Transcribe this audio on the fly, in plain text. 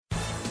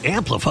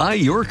Amplify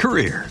your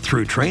career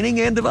through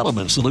training and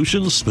development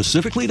solutions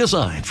specifically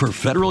designed for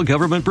federal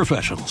government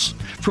professionals.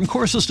 From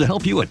courses to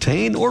help you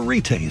attain or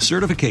retain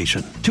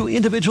certification, to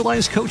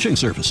individualized coaching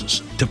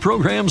services, to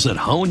programs that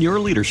hone your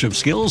leadership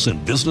skills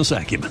and business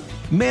acumen,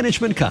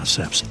 Management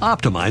Concepts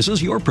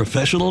optimizes your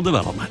professional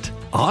development.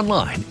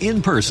 Online,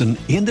 in person,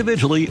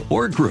 individually,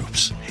 or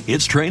groups,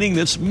 it's training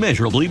that's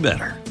measurably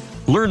better.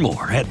 Learn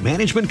more at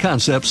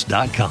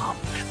managementconcepts.com.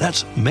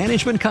 That's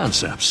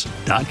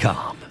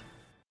managementconcepts.com.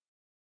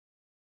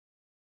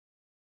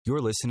 You're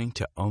listening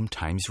to Om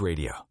Times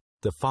Radio.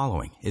 The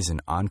following is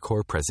an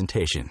encore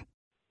presentation.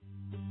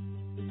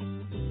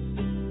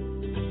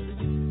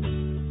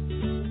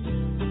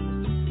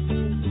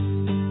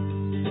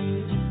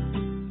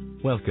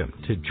 Welcome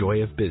to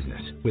Joy of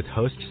Business with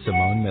host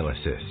Simone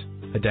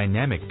Milasas, a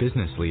dynamic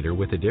business leader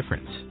with a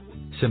difference.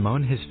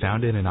 Simone has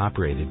founded and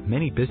operated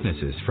many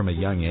businesses from a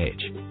young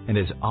age and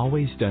has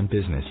always done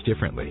business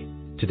differently.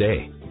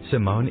 Today,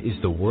 Simone is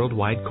the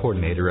worldwide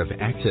coordinator of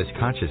Access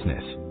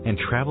Consciousness and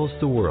travels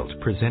the world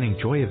presenting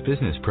Joy of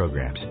Business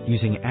programs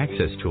using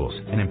access tools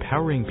and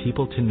empowering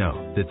people to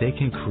know that they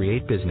can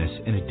create business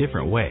in a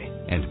different way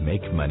and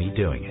make money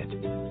doing it.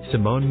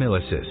 Simone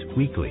Milasas,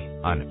 weekly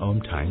on Om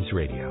Times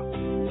Radio.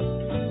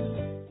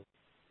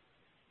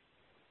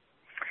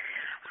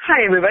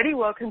 Hi everybody,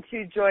 welcome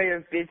to Joy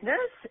of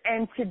Business,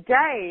 and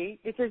today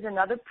this is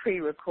another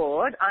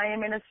pre-record. I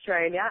am in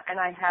Australia and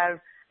I have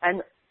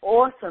an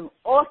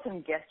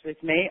awesome guest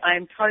with me. I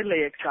am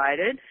totally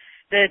excited.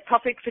 The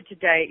topic for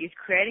today is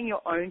creating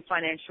your own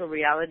financial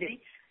reality,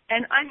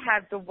 and I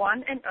have the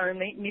one and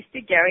only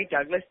Mr. Gary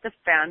Douglas, the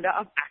founder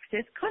of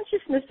Access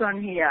Consciousness,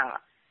 on here.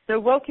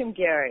 So welcome,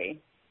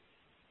 Gary.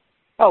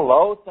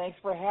 Hello, thanks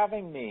for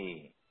having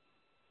me.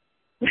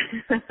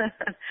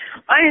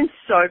 I am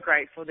so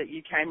grateful that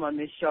you came on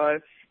this show,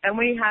 and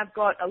we have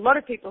got a lot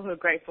of people who are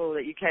grateful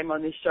that you came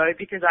on this show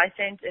because I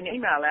sent an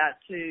email out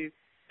to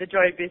the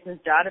Joy Business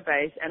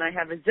database, and I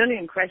have a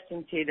zillion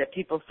questions here that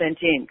people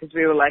sent in because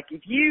we were like,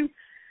 if you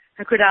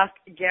could ask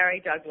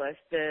Gary Douglas,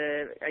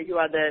 you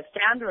are the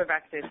founder of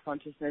Access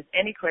Consciousness,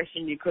 any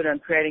question you could on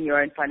creating your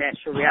own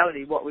financial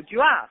reality, what would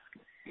you ask?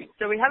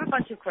 So we have a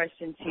bunch of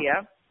questions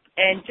here,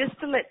 and just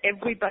to let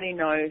everybody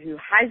know who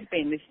has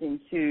been listening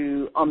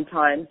to Om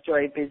Times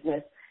Joy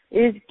Business,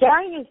 is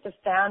Gary is the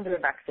founder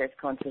of Access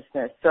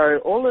Consciousness. So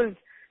all of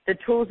the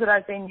tools that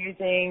I've been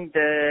using,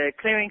 the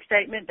clearing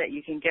statement that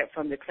you can get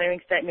from the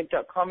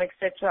clearingstatement.com,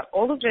 etc.,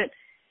 all of it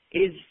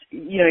is,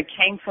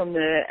 came from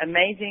the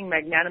amazing,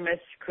 magnanimous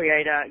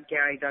creator,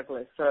 Gary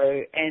Douglas.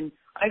 So, and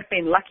I've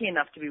been lucky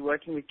enough to be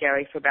working with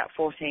Gary for about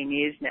 14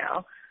 years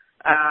now.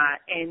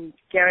 And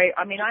Gary,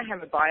 I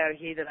have a bio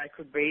here that I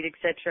could read,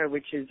 etc.,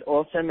 which is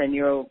awesome. And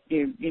you're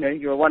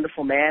a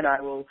wonderful man.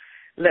 I will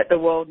let the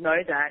world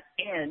know that.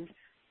 And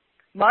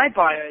my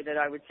bio that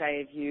I would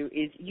say of you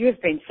is you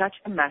have been such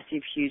a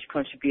massive, huge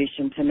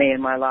contribution to me in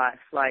my life.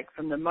 Like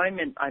from the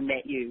moment I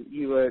met you,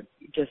 you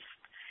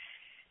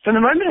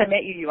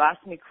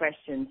asked me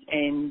questions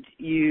and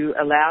you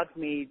allowed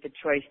me the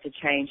choice to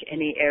change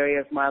any area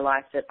of my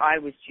life that I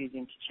was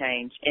choosing to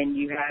change. And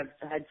you have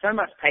had so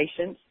much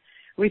patience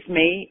with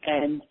me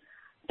and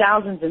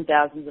thousands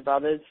of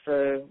others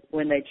for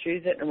when they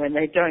choose it and when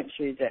they don't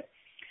choose it.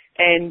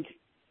 And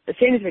as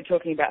soon as we're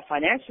talking about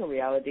financial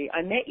reality,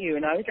 I met you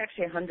and I was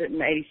actually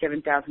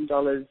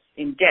 $187,000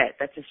 in debt.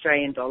 That's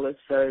Australian dollars,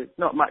 so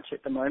not much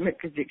at the moment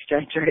because the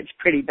exchange rate's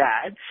pretty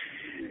bad.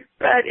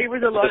 But it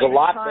was a lot at the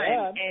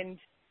time. And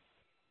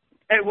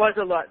it was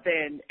a lot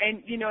then.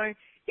 And,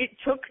 it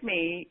took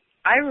me,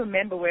 I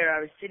remember where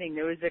I was sitting.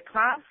 There was a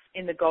class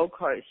in the Gold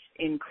Coast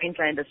in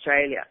Queensland,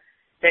 Australia,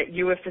 that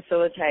you were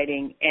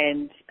facilitating,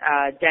 and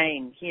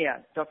Dane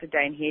here, Dr.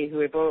 Dane here, who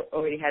we've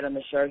already had on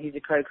the show, he's a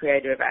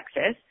co-creator of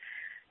Access.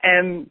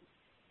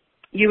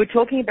 You were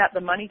talking about the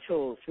money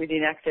tools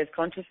within Access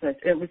Consciousness.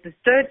 It was the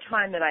third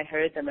time that I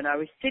heard them, and I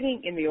was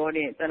sitting in the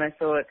audience, and I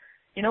thought,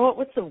 you know what,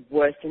 what's the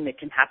worst thing that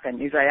can happen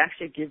is I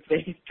actually give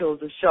these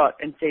tools a shot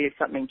and see if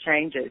something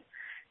changes.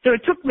 So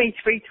it took me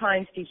 3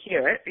 times to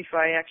hear it before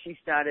I actually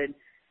started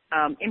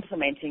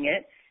implementing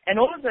it. And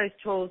all of those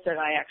tools that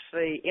I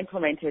actually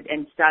implemented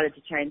and started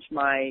to change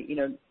my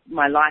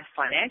life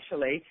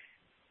financially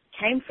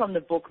came from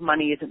the book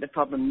Money Isn't the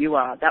Problem, You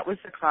Are. That was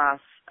the class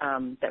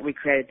that we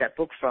created that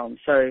book from.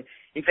 So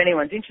if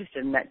anyone's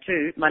interested in that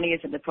too, Money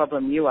Isn't the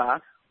Problem, You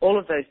Are, all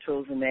of those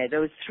tools in there.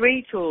 There was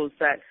 3 tools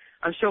that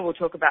I'm sure we'll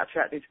talk about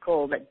throughout this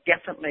call that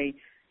definitely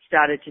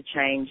started to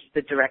change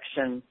the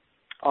direction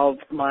of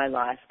my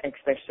life,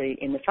 especially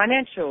in the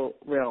financial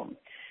realm.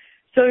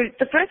 So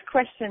the first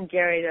question,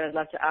 Gary, that I'd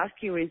love to ask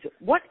you is,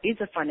 what is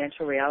a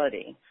financial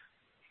reality?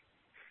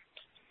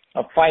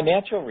 A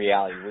financial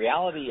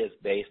reality is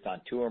based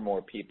on 2 or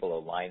more people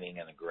aligning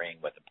and agreeing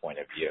with a point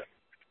of view.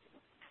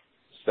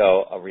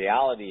 So a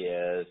reality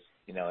is,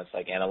 it's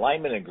like an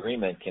alignment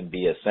agreement can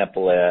be as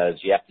simple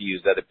as you have to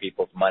use other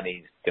people's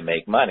money to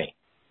make money.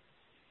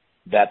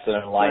 That's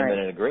an alignment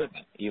and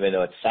agreement. Even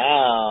though it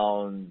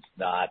sounds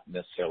not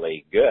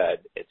necessarily good,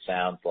 it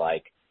sounds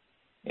like,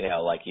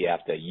 like you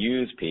have to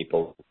use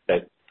people.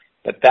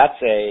 But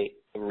that's a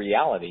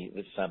reality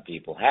that some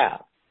people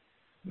have.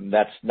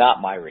 That's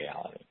not my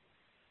reality.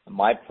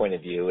 My point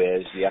of view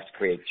is you have to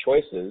create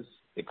choices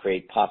to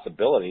create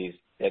possibilities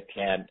that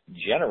can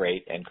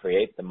generate and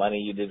create the money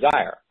you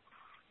desire.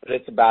 But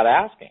it's about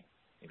asking.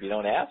 If you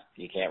don't ask,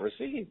 you can't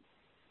receive.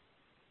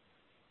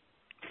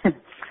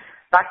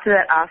 Back to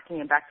that asking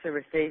and back to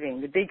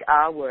receiving, the big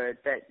R word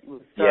that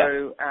was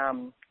so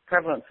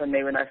prevalent for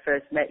me when I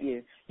first met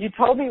you. You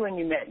told me when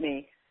you met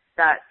me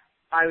that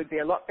I would be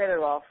a lot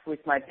better off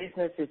with my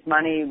business, with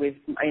money, with,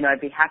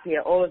 be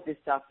happier, all of this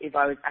stuff if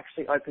I was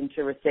actually open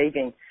to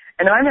receiving.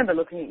 And I remember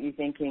looking at you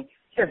thinking,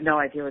 you have no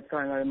idea what's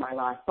going on in my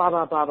life, blah,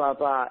 blah, blah, blah,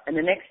 blah. And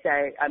the next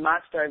day I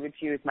marched over to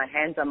you with my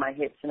hands on my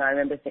hips, and I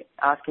remember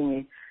asking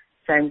you,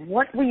 saying,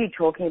 what were you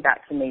talking about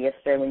to me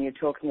yesterday when you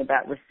were talking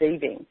about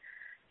receiving?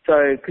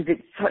 So, because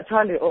it's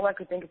totally, all I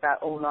could think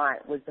about all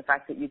night was the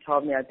fact that you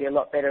told me I'd be a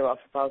lot better off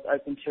if I was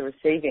open to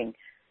receiving.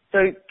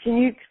 So can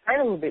you explain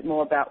a little bit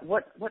more about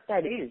what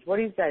that is? What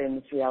is that in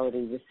this reality,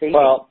 receiving?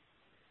 Well,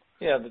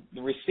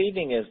 the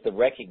receiving is the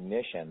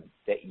recognition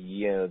that,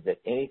 that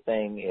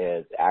anything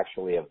is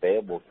actually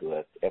available to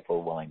us if we're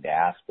willing to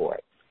ask for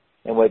it.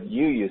 And what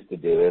you used to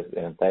do is,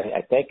 and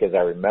I think as I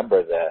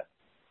remember, the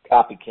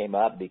copy came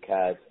up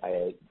because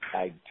I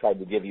tried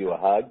to give you a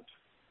hug.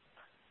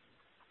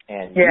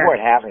 And you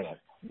weren't having it.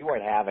 You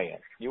weren't having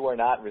it. You were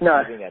not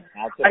receiving an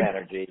ounce of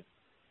energy.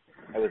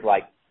 It was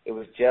like, it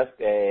was just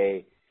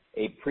a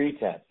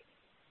pretense.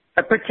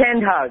 A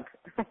pretend hug.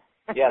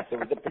 Yes, it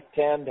was a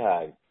pretend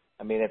hug.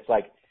 I mean, it's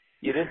like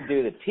you didn't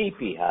do the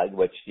teepee hug,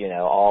 which,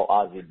 all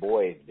Aussie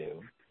boys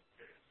do,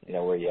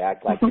 where you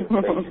act like your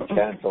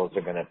genitals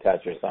are going to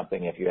touch or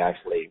something if you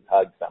actually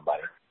hug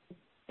somebody.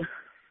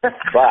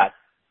 But,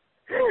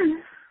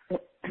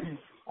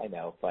 I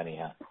know, funny,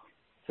 huh?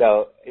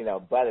 So,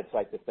 but it's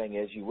like the thing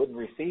is you wouldn't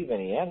receive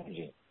any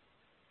energy.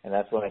 And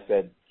that's when I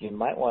said you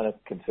might want to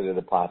consider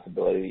the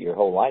possibility that your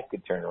whole life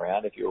could turn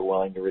around if you were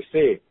willing to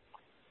receive.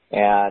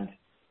 And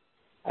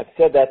I've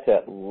said that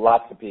to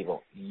lots of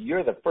people.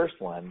 You're the first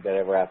one that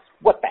ever asked,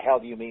 what the hell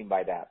do you mean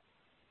by that?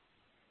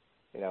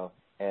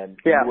 And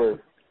you were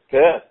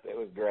pissed. It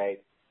was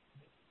great.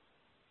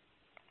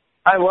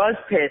 I was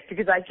pissed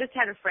because I just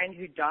had a friend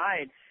who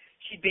died.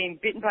 She'd been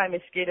bitten by a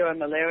mosquito and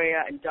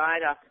malaria and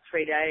died after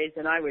 3 days,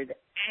 and I was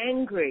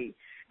angry.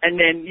 And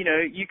then,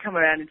 you come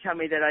around and tell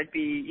me that I'd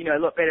be, a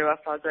lot better off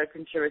if I was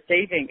open to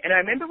receiving. And I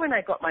remember when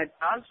I got my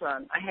bars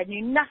run, I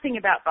knew nothing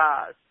about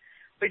bars,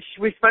 which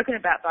we've spoken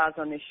about bars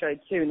on this show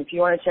too. And if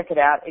you want to check it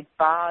out, it's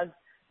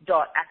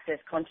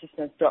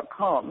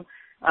bars.accessconsciousness.com,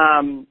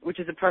 which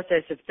is a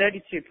process of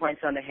 32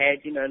 points on the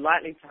head,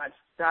 lightly touched,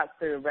 starts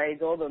to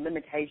erase all the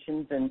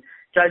limitations and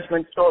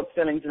judgments, thoughts,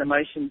 feelings, and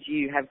emotions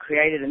you have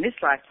created in this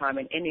lifetime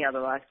and any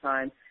other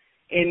lifetime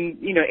in,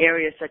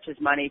 areas such as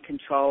money,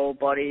 control,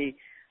 body,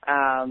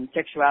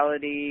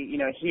 sexuality,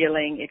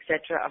 healing,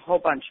 etc., a whole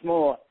bunch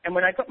more. And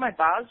when I got my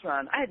bars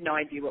run, I had no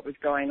idea what was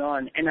going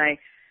on. And I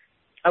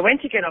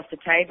went to get off the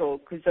table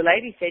because the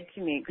lady said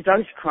to me, because I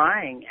was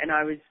crying and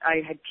I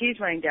had tears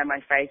running down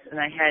my face,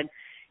 and I had,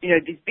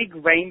 this big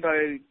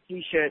rainbow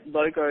T-shirt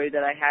logo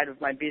that I had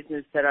of my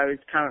business that I was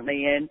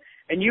currently in.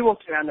 And you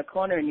walked around the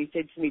corner and you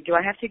said to me, do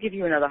I have to give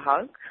you another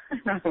hug?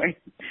 And I went,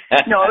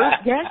 no,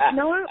 yes,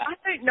 no, I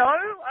don't know.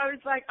 I was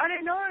like, I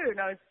don't know. And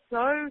I was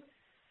so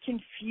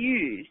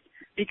confused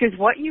because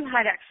what you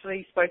had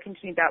actually spoken to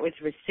me about was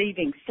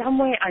receiving.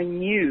 Somewhere I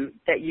knew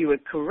that you were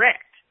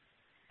correct.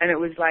 And it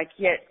was like,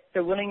 yet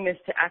the willingness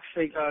to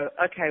actually go,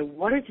 okay,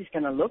 what is this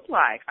going to look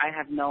like? I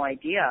have no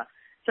idea.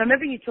 So I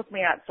remember you took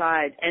me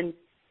outside and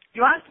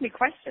you asked me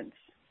questions.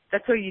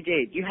 That's all you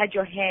did. You had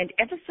your hand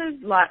ever so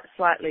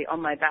slightly on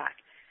my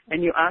back,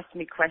 and you asked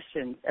me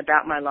questions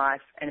about my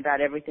life and about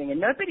everything. And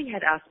nobody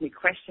had asked me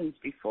questions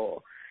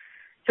before.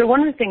 So one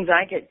of the things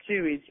I get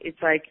too is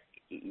it's like,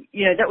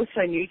 that was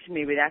so new to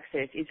me with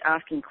Access, is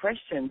asking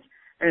questions.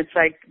 And it's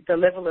like the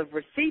level of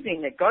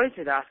receiving that goes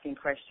with asking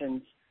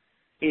questions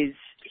is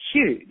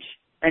huge.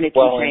 And it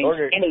can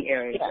change any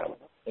area.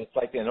 It's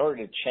like in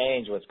order to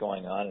change what's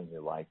going on in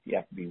your life, you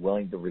have to be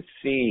willing to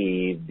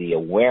receive the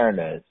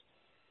awareness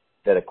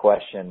that a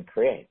question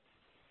creates.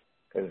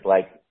 Because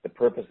the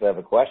purpose of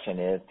a question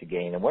is to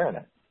gain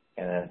awareness.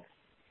 And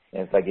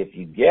it's like if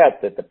you get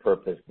that the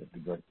purpose is to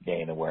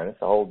gain awareness,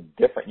 a whole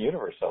different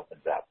universe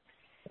opens up.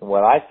 And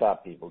what I saw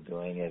people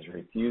doing is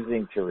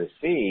refusing to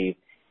receive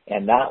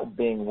and not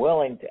being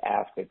willing to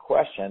ask a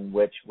question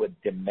which would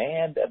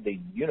demand of the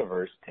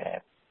universe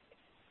to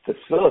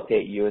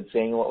facilitate you in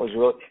seeing what was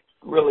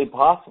really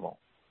possible.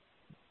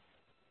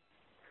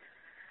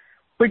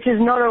 Which is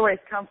not always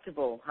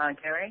comfortable, huh,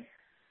 Gary?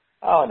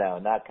 Oh, no,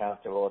 not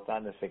comfortable. It's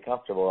not necessarily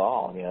comfortable at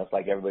all. It's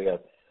like everybody goes,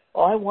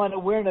 oh, I want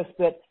awareness,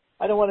 but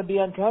I don't want to be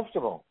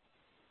uncomfortable.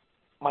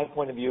 My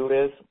point of view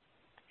is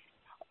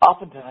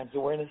oftentimes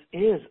awareness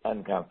is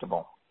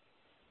uncomfortable.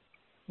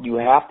 You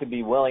have to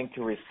be willing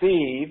to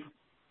receive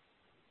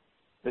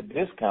the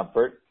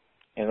discomfort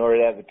in order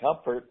to have the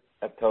comfort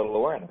of total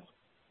awareness.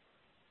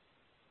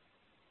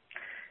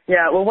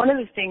 Yeah, well, one of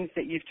the things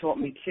that you've taught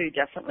me too,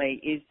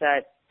 definitely, is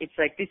that It's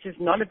like, this is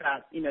not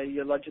about,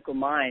 your logical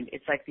mind.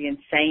 It's like the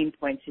insane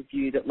points of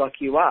view that lock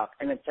you up.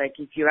 And it's like,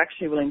 if you're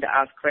actually willing to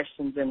ask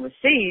questions and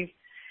receive,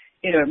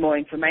 more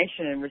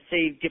information and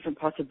receive different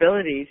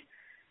possibilities,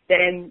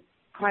 then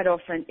quite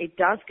often it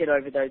does get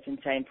over those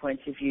insane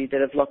points of view that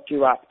have locked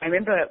you up. I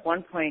remember at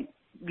one point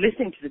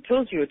listening to the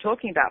tools you were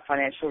talking about,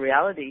 financial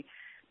reality,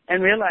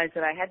 and realized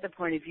that I had the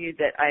point of view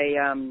that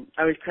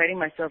I was creating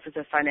myself as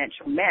a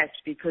financial mess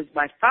because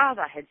my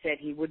father had said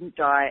he wouldn't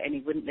die and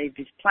he wouldn't leave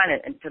this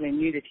planet until he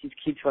knew that his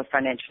kids were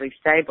financially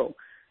stable.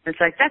 And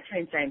it's like, that's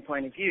an insane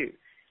point of view.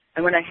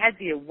 And when I had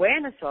the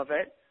awareness of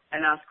it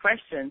and asked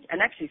questions and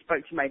actually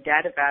spoke to my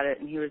dad about it,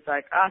 and he was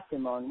like,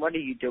 Simone, what are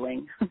you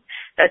doing?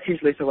 That's his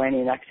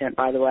Lithuanian accent,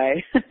 by the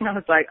way. And I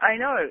was like, I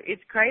know,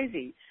 it's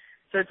crazy.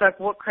 So it's like,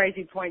 what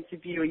crazy points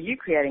of view are you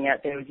creating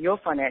out there with your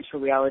financial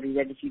reality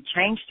that if you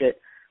changed it,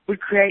 would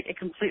create a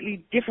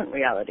completely different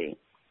reality?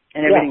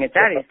 And everything at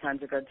that is time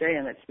to God day,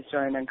 and let's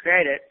destroy and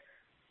uncreate it.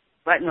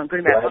 Right, and I'm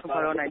good about talking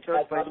about all 9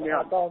 choice boys and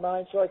beyond. All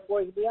 9 choice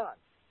boys and beyond.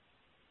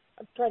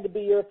 I'm trying to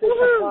be your official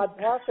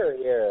podcaster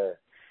here.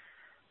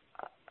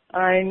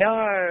 I know.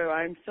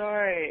 I'm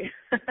sorry.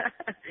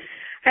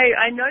 Hey,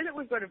 I know that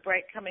we've got a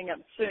break coming up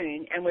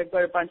soon, and we've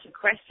got a bunch of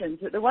questions.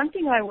 But the one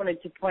thing I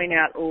wanted to point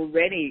out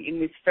already in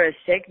this first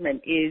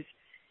segment is,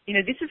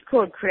 this is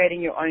called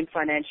creating your own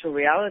financial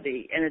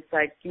reality. And it's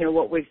like,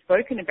 what we've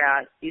spoken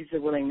about is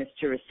the willingness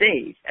to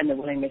receive and the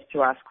willingness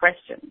to ask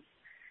questions.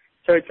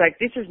 So it's like,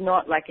 this is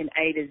not like an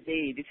A to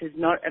Z. This is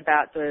not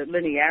about the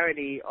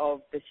linearity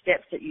of the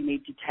steps that you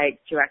need to take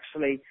to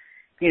actually,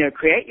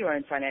 create your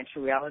own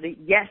financial reality.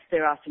 Yes,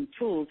 there are some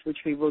tools which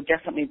we will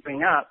definitely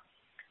bring up.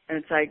 And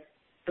it's like,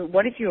 but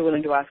what if you were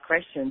willing to ask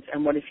questions,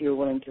 and what if you were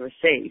willing to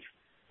receive?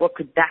 What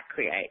could that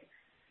create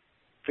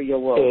for your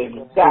world,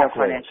 for your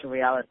financial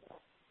reality?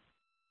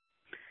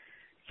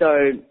 So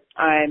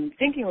I'm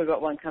thinking we've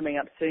got one coming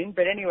up soon.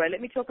 But anyway,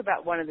 let me talk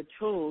about one of the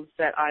tools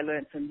that I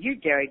learned from you,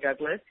 Gary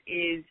Douglas,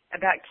 is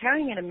about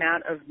carrying an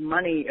amount of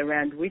money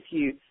around with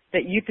you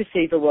that you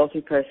perceive a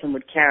wealthy person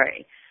would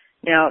carry.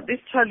 Now, this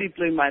totally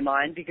blew my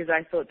mind because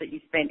I thought that you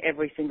spent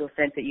every single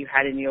cent that you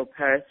had in your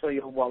purse or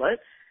your wallet.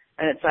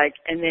 And it's like,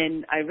 and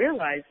then I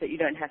realized that you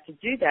don't have to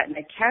do that. And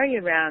I carry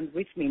around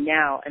with me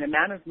now an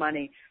amount of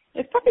money.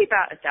 It's probably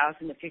about $1,000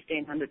 to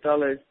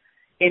 $1,500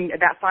 in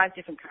about 5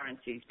 different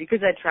currencies. Because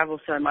I travel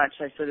so much,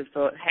 I sort of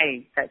thought,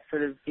 hey, that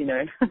sort of,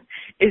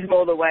 is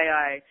more the way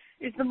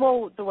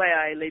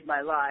I lead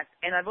my life.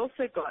 And I've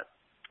also got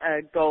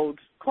a gold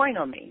coin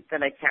on me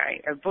that I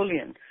carry, a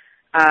bullion.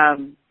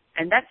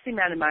 And that's the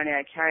amount of money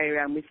I carry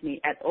around with me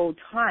at all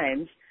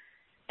times.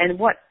 And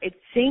what it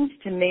seems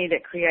to me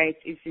that creates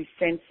is this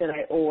sense that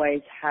I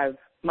always have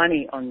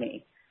money on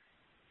me.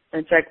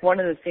 And it's like one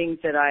of the things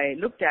that I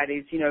looked at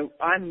is,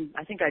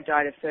 I think I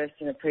died of thirst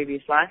in a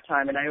previous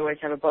lifetime, and I always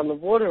have a bottle of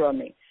water on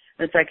me.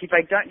 And it's like if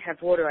I don't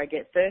have water, I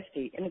get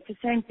thirsty. And it's the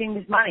same thing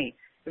with money.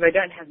 If I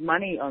don't have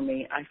money on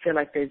me, I feel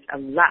like there's a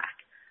lack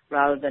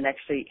rather than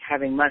actually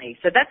having money.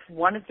 So that's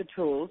one of the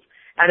tools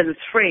out of the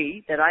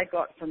 3 that I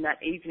got from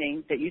that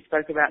evening that you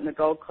spoke about in the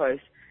Gold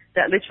Coast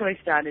that literally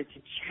started to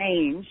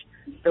change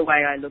the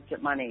way I looked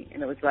at money.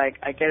 And it was like,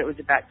 I get it was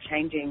about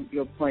changing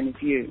your point of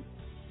view.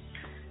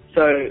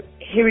 So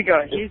here we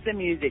go. Here's the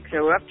music.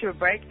 So we're up to a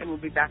break, and we'll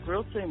be back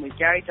real soon with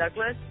Gary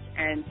Douglas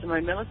and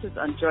Simone Milasas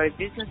on Joy of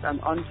Business on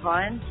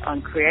Time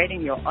on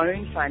creating your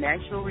own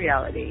financial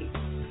reality.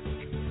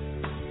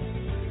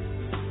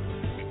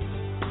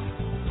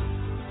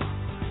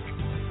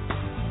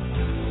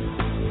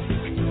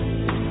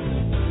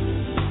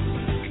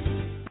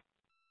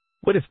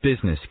 What if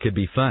business could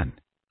be fun?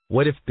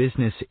 What if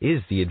business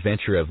is the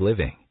adventure of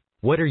living?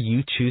 What are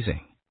you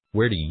choosing?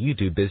 Where do you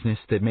do business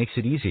that makes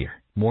it easier,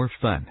 more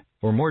fun,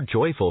 or more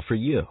joyful for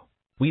you?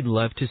 We'd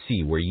love to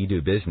see where you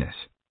do business.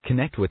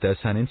 Connect with us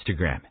on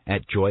Instagram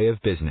at Joy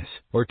of Business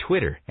or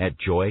Twitter at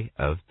Joy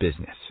of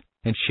Business.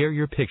 And share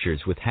your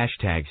pictures with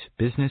hashtags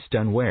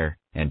BusinessDoneWhere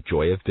and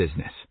Joy of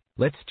Business.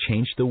 Let's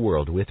change the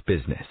world with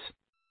business.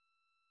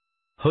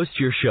 Host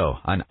your show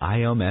on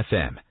IOM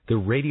FM, the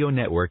radio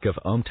network of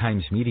Om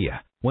Times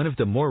Media, one of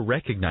the more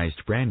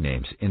recognized brand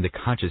names in the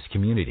conscious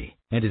community,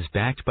 and is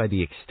backed by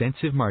the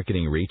extensive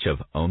marketing reach of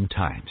Om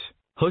Times.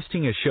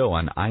 Hosting a show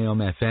on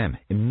IOM FM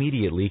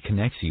immediately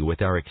connects you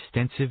with our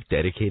extensive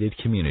dedicated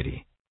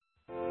community.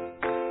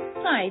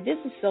 Hi, this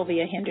is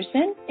Sylvia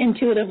Henderson,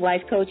 intuitive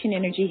life coach and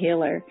energy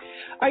healer.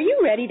 Are you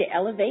ready to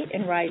elevate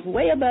and rise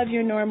way above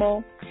your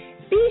normal?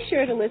 Be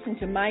sure to listen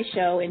to my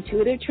show,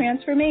 Intuitive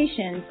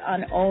Transformations,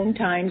 on Om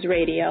Times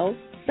Radio,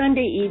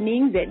 Sunday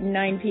evenings at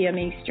 9 p.m.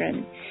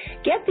 Eastern.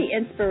 Get the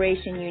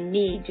inspiration you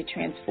need to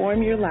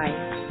transform your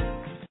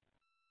life.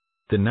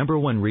 The number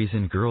one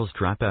reason girls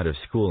drop out of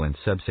school in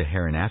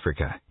sub-Saharan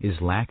Africa is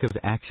lack of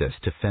access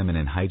to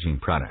feminine hygiene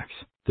products.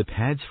 The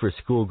Pads for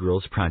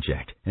Schoolgirls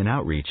Project, an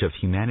outreach of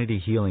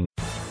Humanity Healing.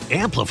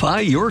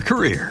 Amplify your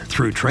career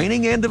through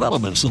training and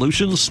development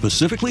solutions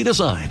specifically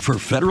designed for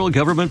federal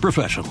government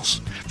professionals.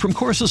 From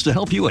courses to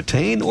help you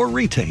attain or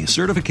retain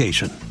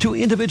certification, to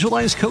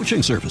individualized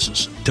coaching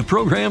services, to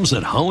programs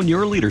that hone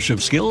your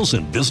leadership skills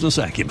and business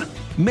acumen,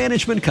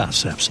 Management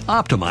Concepts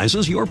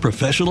optimizes your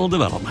professional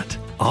development.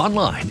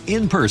 Online,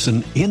 in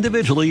person,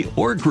 individually,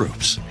 or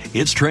groups,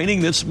 it's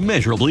training that's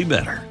measurably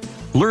better.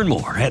 Learn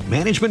more at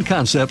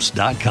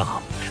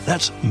managementconcepts.com.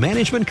 That's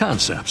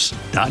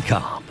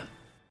managementconcepts.com.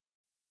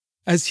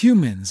 As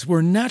humans,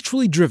 we're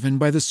naturally driven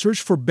by the search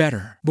for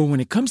better. But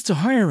when it comes to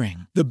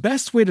hiring, the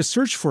best way to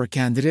search for a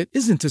candidate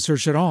isn't to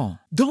search at all.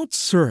 Don't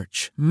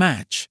search,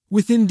 match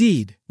with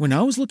Indeed. When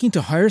I was looking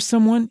to hire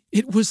someone,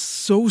 it was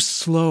so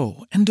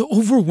slow and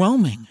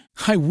overwhelming.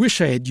 I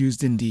wish I had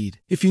used Indeed.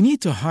 If you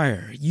need to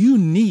hire, you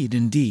need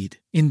Indeed.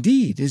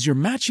 Indeed is your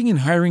matching and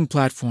hiring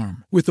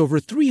platform with over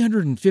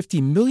 350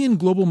 million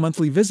global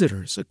monthly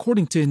visitors,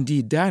 according to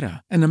Indeed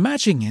data, and a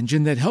matching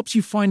engine that helps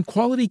you find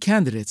quality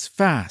candidates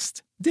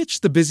fast.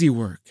 Ditch the busy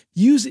work.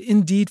 Use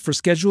Indeed for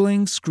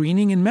scheduling,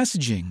 screening, and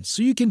messaging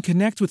so you can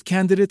connect with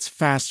candidates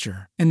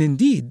faster. And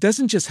Indeed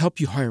doesn't just help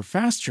you hire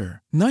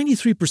faster.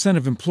 93%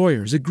 of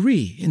employers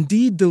agree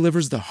Indeed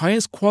delivers the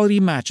highest quality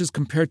matches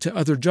compared to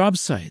other job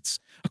sites,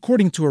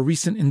 according to a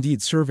recent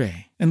Indeed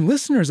survey. And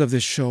listeners of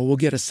this show will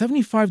get a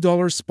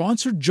 $75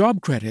 sponsored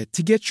job credit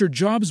to get your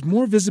jobs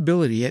more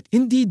visibility at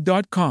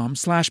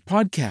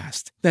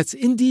Indeed.com/podcast. That's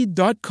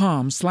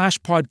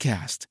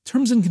Indeed.com/podcast.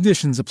 Terms and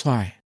conditions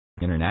apply.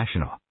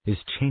 International is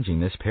changing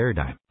this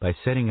paradigm by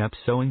setting up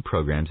sewing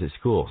programs at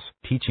schools,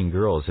 teaching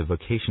girls a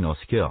vocational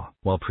skill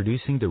while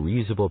producing the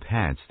reusable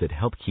pads that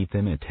help keep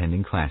them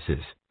attending classes.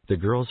 The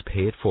girls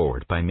pay it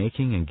forward by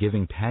making and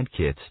giving pad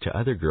kits to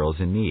other girls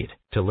in need.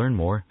 To learn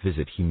more,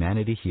 visit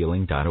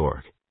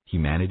humanityhealing.org.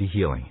 Humanity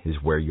Healing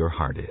is where your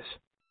heart is.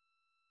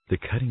 The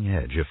cutting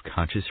edge of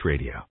conscious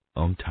radio.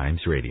 Om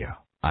Times Radio.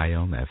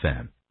 IOM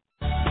FM.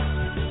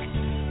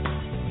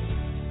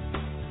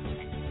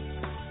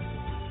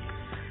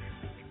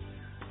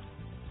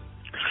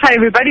 Hi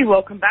everybody,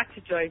 welcome back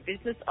to Joy of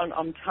Business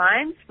on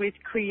Times with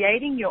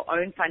Creating Your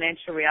Own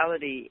Financial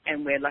Reality,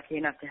 and we're lucky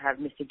enough to have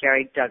Mr.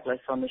 Gary Douglas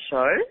on the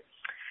show.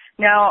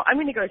 Now, I'm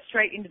going to go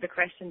straight into the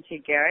questions here,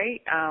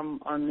 Gary,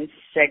 on this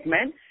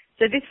segment.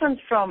 So this one's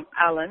from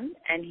Alan,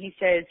 and he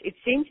says, it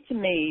seems to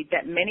me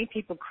that many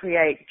people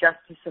create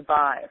just to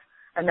survive,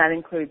 and that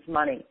includes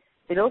money.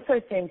 It also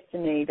seems to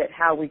me that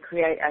how we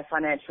create our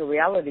financial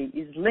reality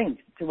is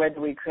linked to whether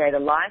we create a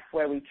life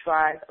where we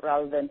thrive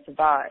rather than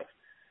survive.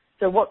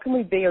 So what can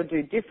we be or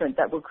do different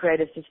that will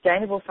create a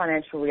sustainable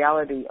financial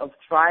reality of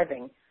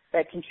thriving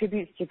that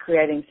contributes to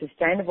creating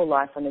sustainable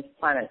life on this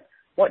planet?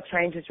 What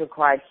change is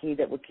required here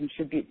that would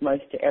contribute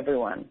most to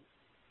everyone?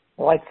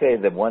 Well, I'd say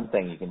the one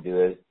thing you can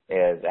do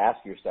is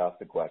ask yourself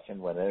the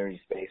question, what energy,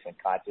 space, and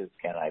consciousness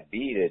can I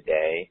be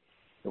today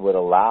that would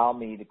allow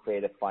me to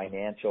create a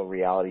financial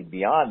reality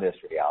beyond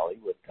this reality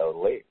with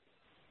total ease?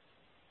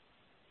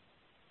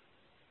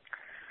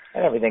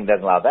 And everything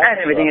doesn't allow that. And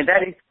everything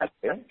that is.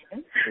 We're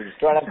just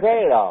trying to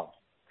upgrade it all.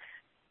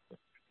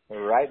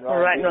 We're right and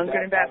wrong, good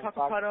and bad,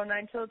 Papa Pot, all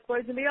nine shorts,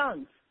 boys and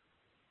beyonds.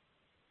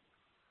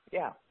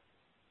 Yeah.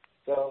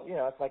 So,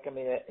 it's like,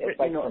 it's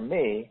like for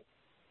me,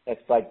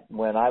 it's like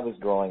when I was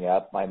growing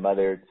up, my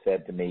mother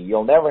said to me,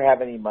 you'll never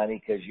have any money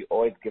because you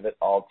always give it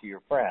all to your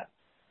friends.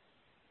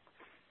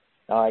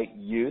 Now, I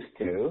used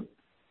to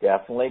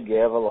definitely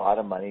give a lot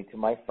of money to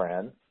my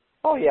friends.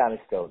 Oh, yeah, and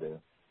I still do.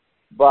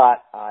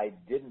 But I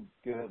didn't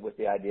do it with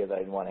the idea that I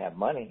didn't want to have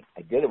money.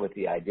 I did it with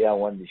the idea I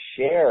wanted to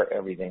share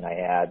everything I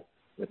had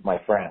with my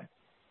friends.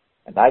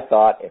 And I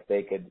thought if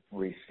they could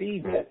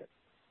receive it,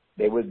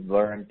 they would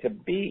learn to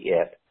be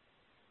it,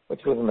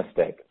 which was a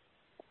mistake.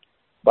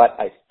 But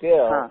I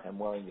still am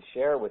willing to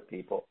share with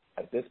people.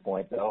 At this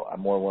point, though, I'm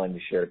more willing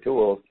to share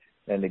tools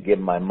than to give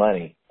my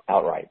money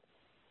outright.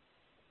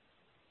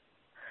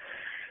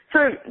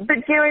 So,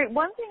 but Gary,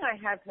 one thing I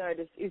have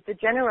noticed is the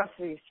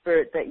generosity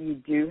spirit that you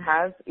do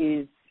have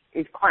is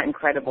quite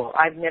incredible.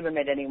 I've never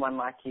met anyone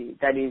like you.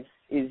 That is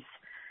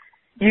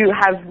you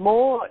have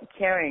more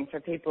caring for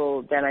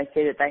people than I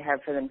see that they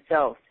have for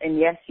themselves. And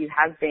yes, you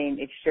have been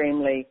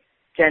extremely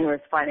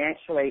generous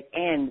financially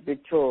and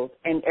with tools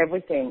and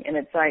everything. And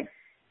it's like,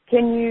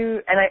 can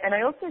you? And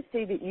I also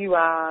see that you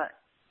are.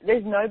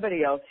 There's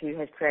nobody else who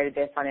has created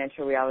their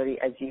financial reality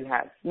as you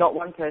have. Not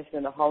one person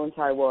in the whole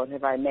entire world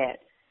have I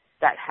met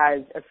that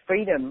has a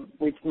freedom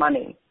with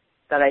money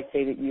that I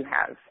see that you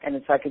have. And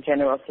it's like a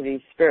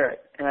generosity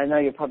spirit. And I know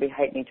you'll probably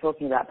hate me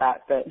talking about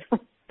that, but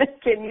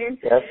can you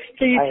tell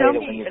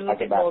me a little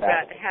bit more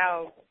about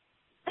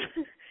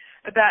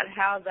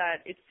how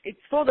that it's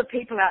for the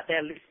people out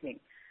there listening.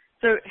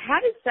 So how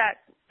does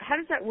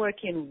that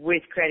work in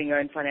with creating your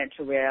own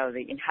financial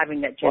reality and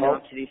having that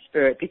generosity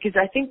spirit? Because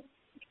I think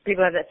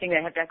people have that thing,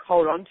 they have to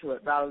hold on to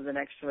it rather than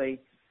actually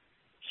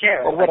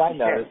share it. Well, what I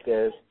noticed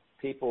is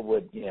people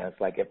would, it's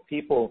like if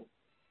people,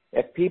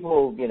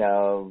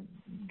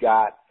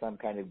 got some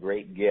kind of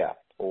great gift,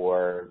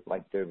 or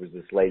like there was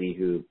this lady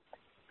who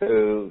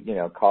who,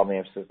 called me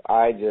and says,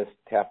 I just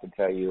have to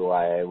tell you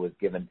I was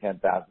given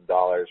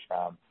 $10,000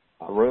 from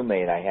a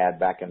roommate I had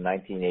back in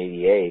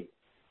 1988.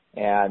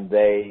 And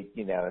they,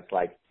 it's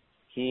like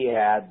he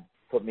had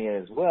put me in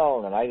his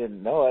will and I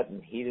didn't know it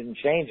and he didn't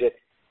change it.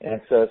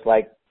 And so it's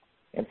like,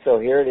 and so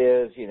here it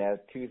is,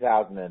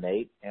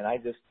 2008, and I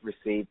just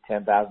received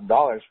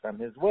 $10,000 from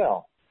his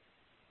will.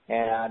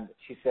 And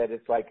she said,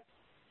 it's like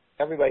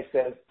everybody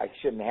says I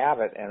shouldn't have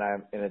it, and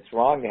it's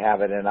wrong to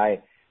have it, and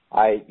I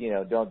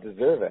don't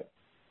deserve it.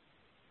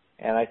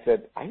 And I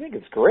said, I think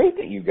it's great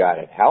that you got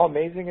it. How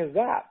amazing is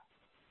that?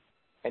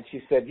 And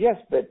she said, yes,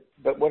 but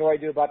what do I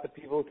do about the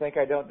people who think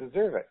I don't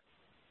deserve it?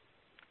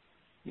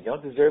 You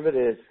don't deserve it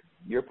is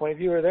your point of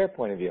view or their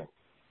point of view?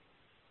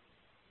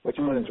 Which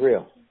one is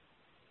real?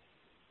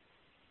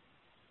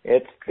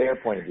 It's their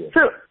point of view.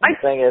 So the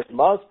thing is,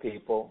 most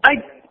people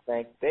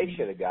think they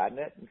should have gotten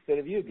it instead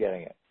of you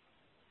getting it.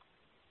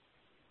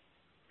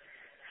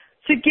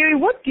 So, Gary,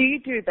 what do you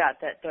do about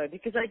that, though?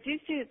 Because I do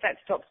see that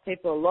stops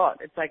people a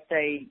lot. It's like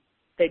they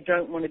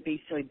don't want to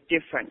be so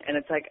different. And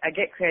it's like, I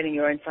get creating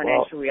your own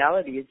financial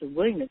reality is the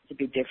willingness to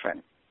be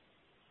different.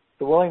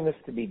 The willingness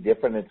to be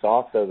different, it's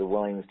also the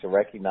willingness to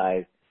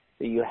recognize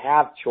that you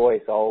have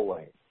choice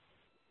always.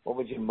 What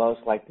would you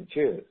most like to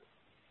choose?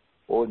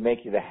 What would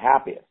make you the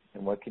happiest?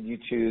 And what could you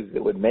choose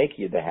that would make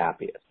you the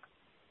happiest?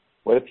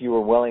 What if you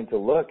were willing to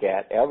look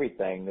at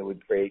everything that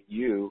would create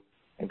you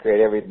and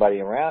create everybody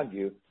around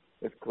you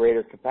with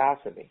greater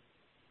capacity?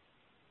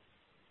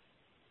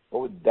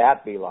 What would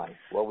that be like?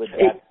 What would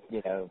that,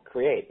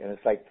 create? And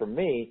it's like, for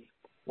me,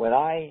 when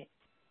I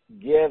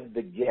give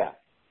the gift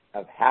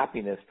of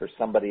happiness for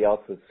somebody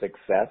else's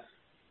success,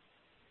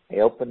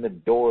 I open the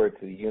door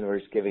to the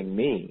universe giving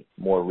me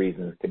more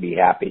reasons to be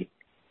happy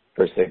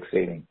for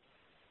succeeding.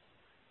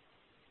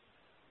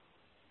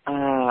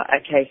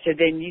 Okay, so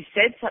then you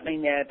said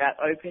something there about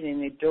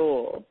opening the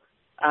door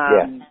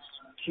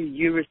to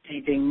you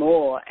receiving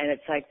more, and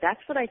it's like that's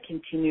what I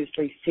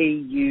continuously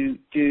see you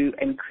do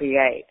and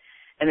create.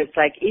 And it's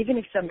like even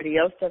if somebody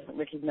else doesn't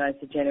recognize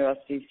the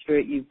generosity of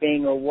spirit you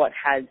being or what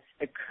has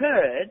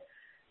occurred,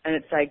 and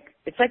it's like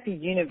the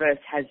universe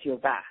has your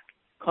back,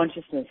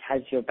 consciousness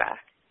has your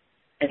back,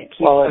 and it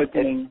keeps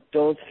opening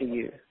doors for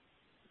you.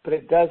 But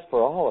it does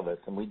for all of us,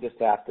 and we just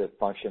have to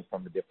function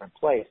from a different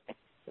place.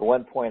 At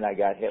one point, I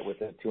got hit with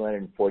a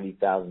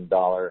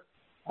 $240,000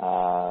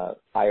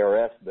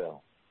 IRS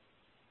bill.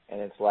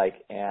 And it's like,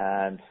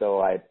 and so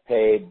I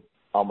paid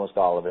almost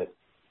all of it,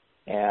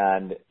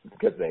 and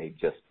because they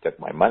just took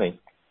my money,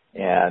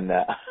 and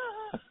I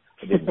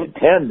didn't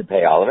intend to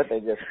pay all of it.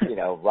 They just,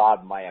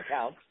 robbed my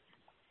account,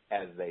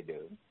 as they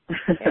do.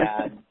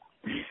 And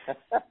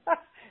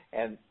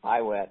and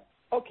I went,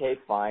 okay,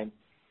 fine.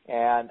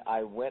 And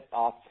I went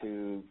off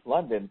to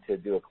London to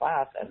do a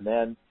class, and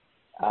then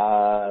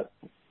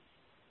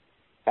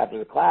after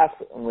the class,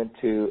 I went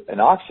to an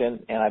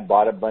auction, and I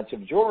bought a bunch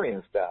of jewelry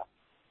and stuff.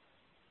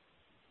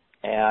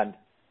 And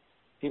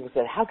people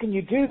said, how can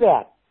you do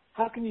that?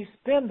 How can you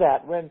spend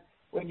that when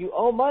you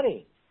owe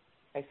money?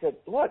 I said,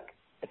 look,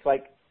 it's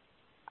like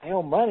I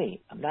owe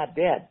money. I'm not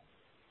dead.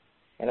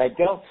 And I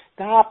don't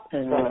stop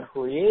from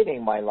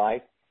creating my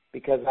life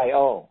because I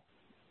owe.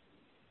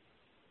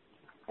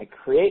 I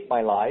create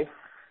my life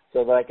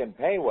so that I can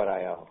pay what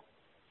I owe.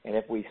 And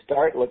if we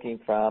start looking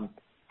from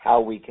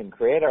how we can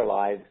create our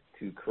lives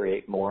to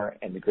create more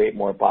and to create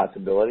more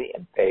possibility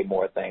and pay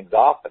more things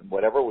off and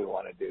whatever we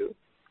want to do,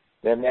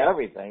 then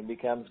everything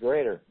becomes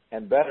greater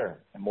and better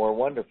and more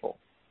wonderful.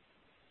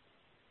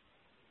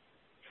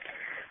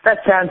 That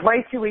sounds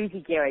way too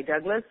easy, Gary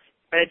Douglas,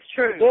 but it's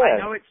true. Yeah. I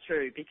know it's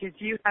true because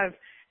you have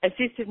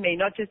assisted me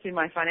not just in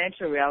my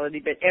financial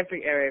reality, but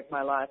every area of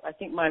my life. I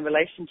think my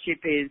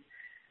relationship is,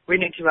 we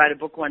need to write a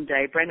book one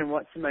day, Brendan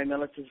Watson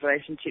Millis's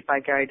Relationship by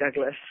Gary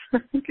Douglas,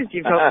 because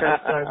you've helped us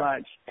so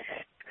much.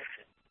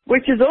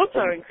 Which has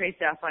also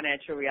increased our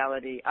financial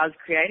reality, us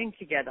creating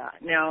together.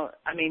 Now,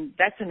 I mean,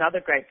 that's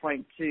another great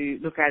point to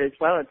look at as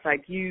well. It's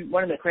like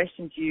one of the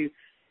questions you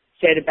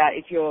said about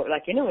if you're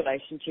like in a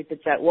relationship,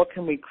 it's like what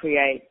can we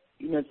create?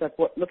 It's like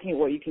looking at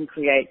what you can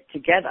create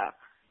together.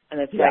 And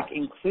it's like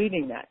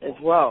including that as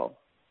well.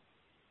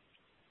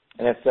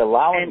 And it's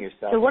allowing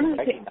yourself to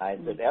recognize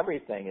that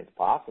everything is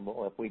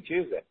possible if we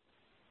choose it.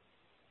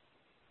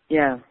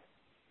 Yeah.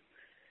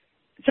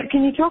 So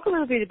can you talk a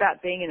little bit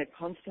about being in a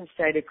constant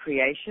state of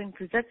creation?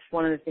 Because that's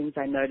one of the things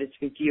I noticed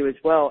with you as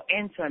well,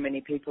 and so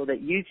many people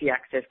that use the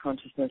Access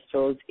Consciousness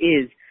tools,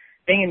 is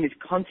being in this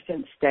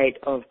constant state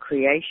of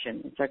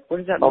creation. It's like, what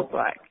does that look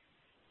like?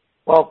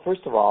 Well,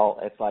 first of all,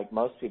 it's like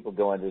most people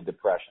go into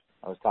depression.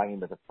 I was talking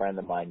with a friend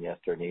of mine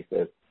yesterday, and he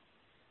says,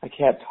 I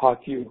can't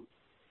talk to you.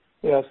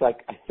 It's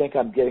like, I think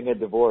I'm getting a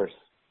divorce.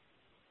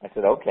 I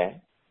said,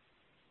 okay.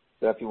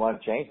 So if you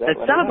want to change that,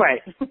 let's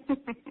celebrate.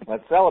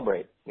 Let's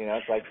celebrate.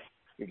 It's like,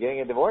 you're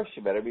getting a divorce,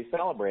 you better be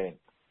celebrating.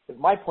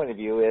 Because my point of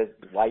view is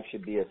life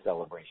should be a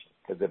celebration.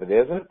 Because if it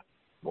isn't,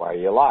 why are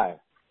you alive?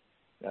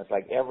 It's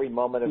like every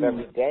moment of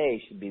every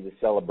day should be the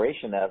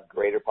celebration of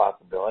greater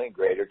possibility and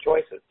greater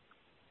choices.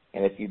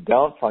 And if you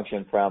don't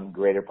function from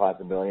greater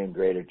possibility and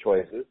greater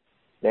choices,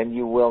 then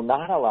you will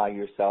not allow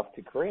yourself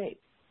to create.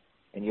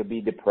 And you'll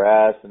be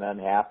depressed and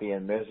unhappy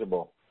and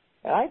miserable.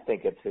 And I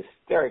think it's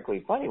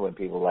hysterically funny when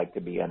people like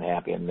to be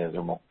unhappy and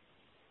miserable.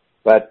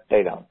 But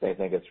they don't. They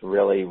think it's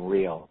really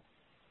real.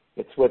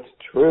 It's what's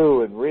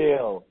true and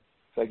real.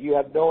 It's like you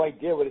have no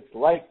idea what it's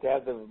like to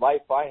have the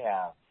life I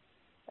have.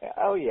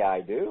 Oh, yeah,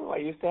 I do. I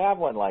used to have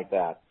one like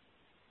that.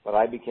 But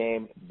it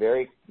became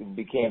very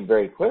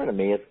clear to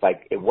me, it's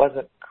like it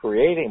wasn't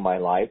creating my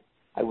life.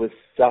 I was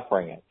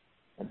suffering it.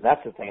 And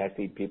that's the thing I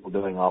see people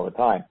doing all the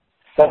time.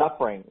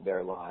 Suffering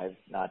their lives,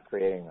 not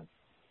creating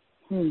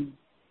them.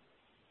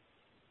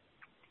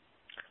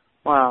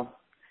 Wow.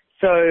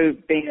 So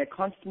being a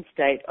constant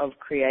state of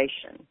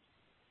creation.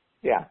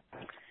 Yeah.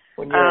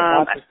 When you're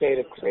in a constant state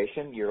of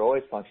creation, you're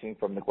always functioning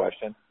from the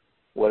question,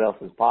 what else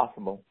is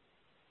possible?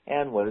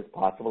 And what is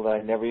possible that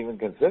I never even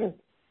considered?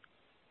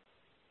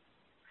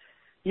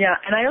 Yeah,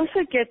 and I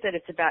also get that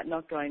it's about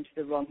not going to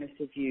the wrongness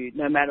of you,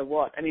 no matter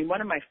what. I mean,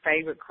 one of my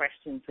favorite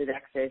questions with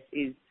Access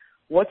is,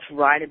 what's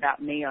right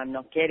about me I'm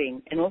not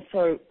getting? And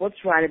also, what's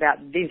right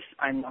about this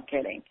I'm not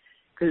getting?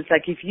 Because it's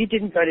like, if you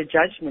didn't go to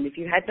judgment, if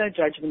you had no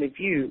judgment of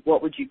you,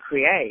 what would you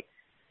create?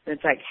 And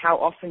it's like, how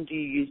often do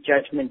you use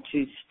judgment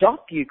to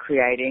stop you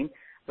creating,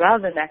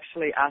 rather than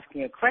actually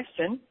asking a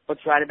question,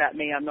 what's right about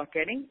me I'm not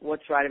getting?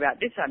 What's right about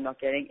this I'm not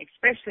getting?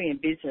 Especially in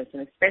business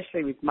and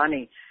especially with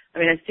money. I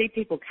mean, I see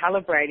people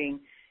calibrating,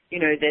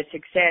 their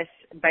success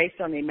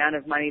based on the amount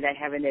of money they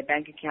have in their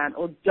bank account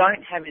or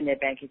don't have in their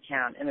bank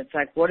account. And it's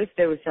like, what if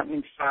there was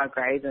something far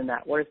greater than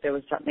that? What if there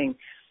was something,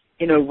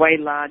 way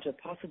larger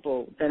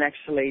possible than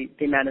actually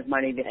the amount of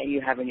money that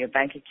you have in your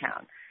bank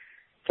account?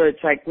 So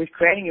it's like, with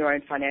creating your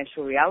own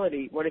financial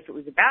reality, what if it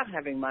was about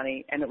having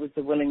money and it was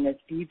the willingness?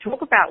 You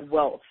talk about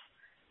wealth.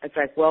 It's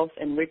like wealth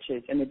and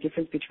riches and the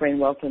difference between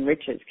wealth and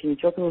riches. Can you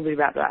talk a little bit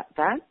about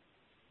that?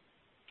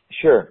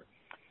 Sure.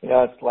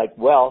 It's like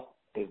wealth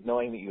is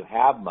knowing that you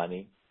have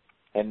money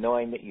and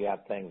knowing that you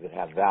have things that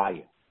have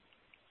value.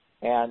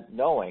 And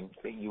knowing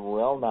that you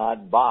will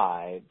not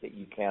buy that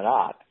you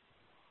cannot.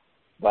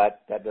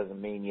 But that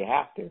doesn't mean you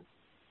have to.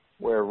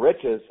 Where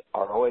riches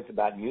are always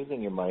about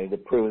using your money to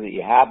prove that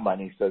you have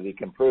money so that you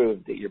can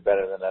prove that you're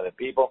better than other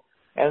people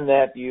and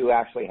that you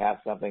actually have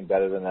something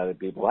better than other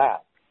people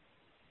have.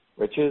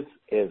 Riches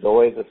is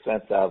always a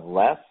sense of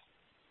less.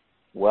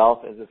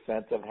 Wealth is a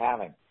sense of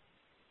having.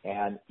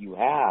 And you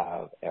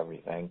have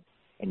everything,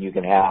 and you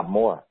can have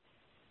more.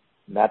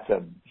 And that's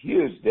a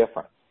huge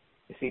difference.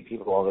 You see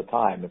people all the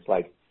time. It's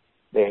like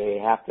they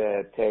have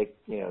to take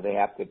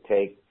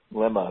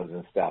limos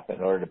and stuff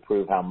in order to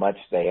prove how much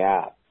they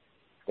have.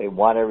 They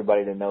want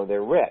everybody to know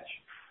they're rich.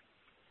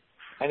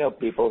 I know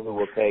people who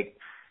will take,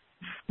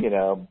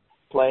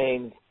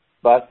 planes,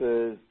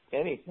 buses,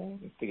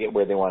 anything to get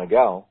where they want to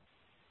go.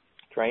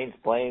 Trains,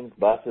 planes,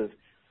 buses,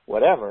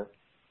 whatever.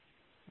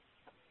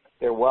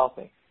 They're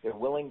wealthy. They're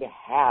willing to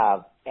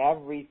have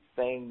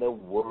everything the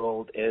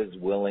world is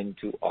willing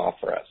to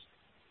offer us.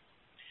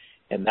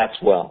 And that's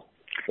wealth.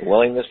 The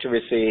willingness to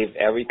receive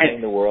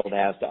everything the world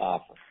has to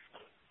offer.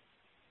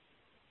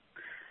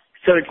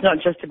 So it's not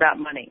just about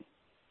money.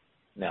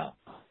 No,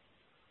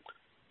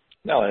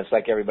 and it's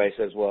like everybody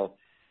says, well,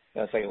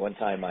 it's like at one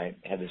time I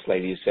had this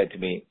lady who said to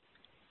me,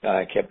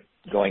 I kept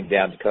going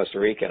down to Costa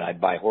Rica and I'd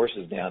buy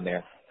horses down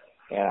there.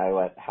 And I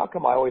went, how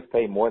come I always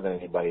pay more than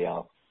anybody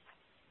else?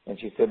 And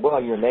she said,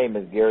 well, your name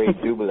is Gary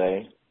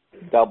Dubele,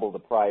 double the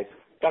price.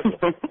 Douglas.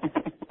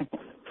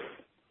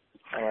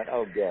 I went,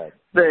 oh, good.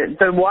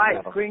 The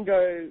white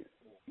gringo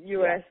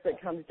U.S.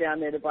 that comes down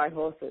there to buy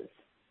horses.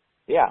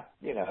 Yeah,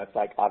 it's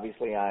like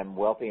obviously I'm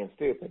wealthy and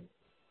stupid.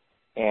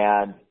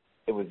 And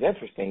it was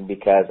interesting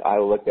because I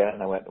looked at it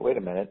and I went, wait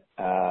a minute,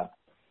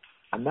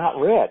 I'm not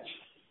rich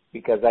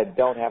because I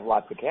don't have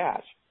lots of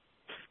cash.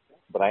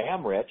 But I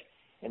am rich,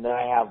 and then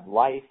I have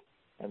life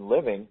and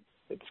living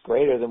that's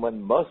greater than what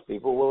most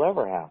people will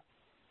ever have.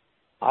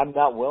 I'm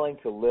not willing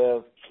to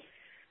live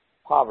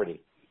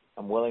poverty.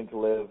 I'm willing to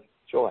live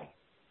joy.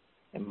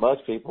 And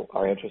most people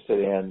are interested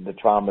in the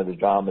trauma, the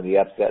drama, the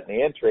upset, and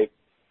the intrigue,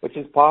 which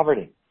is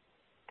poverty.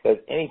 Because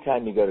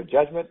anytime you go to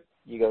judgment,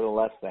 you go to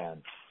less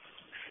than.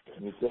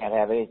 And you can't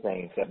have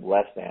anything except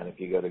less than if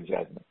you go to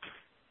judgment.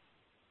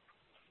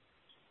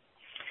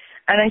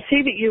 And I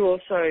see that you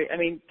also,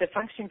 the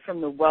functioning from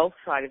the wealth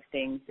side of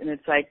things, and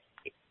it's like,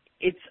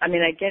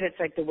 I get it's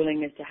like the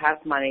willingness to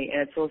have money,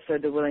 and it's also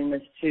the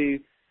willingness to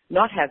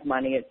not have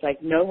money. It's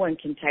like no one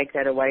can take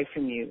that away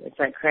from you. It's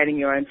like creating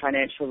your own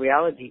financial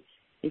reality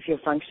if you're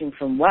functioning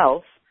from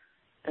wealth,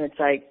 and it's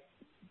like,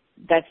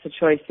 that's the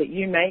choice that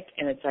you make,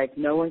 and it's like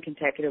no one can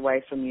take it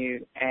away from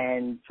you,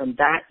 and from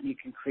that you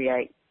can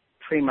create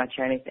pretty much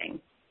anything.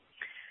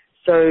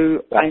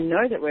 So I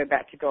know that we're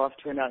about to go off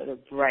to another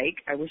break.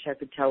 I wish I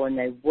could tell when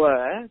they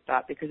were,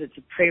 but because it's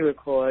a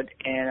pre-record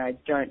and I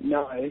don't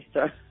know,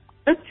 so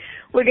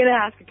we're going to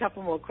ask a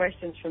couple more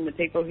questions from the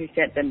people who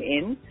sent them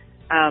in.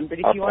 But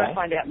if you want to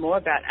find out more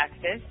about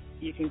Access,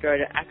 you can go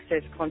to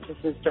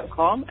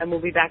accessconsciousness.com, and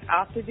we'll be back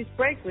after this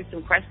break with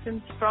some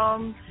questions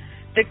from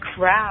The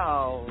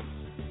Crowd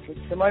with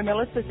Simone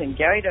Milasas and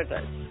Gary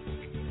Douglas.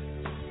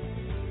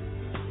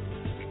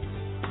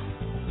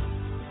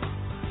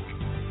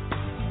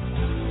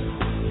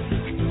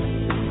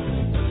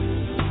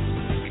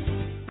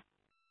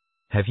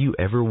 Have you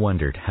ever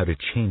wondered how to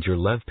change your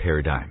love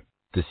paradigm?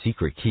 The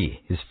secret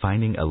key is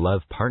finding a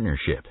love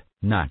partnership,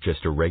 not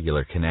just a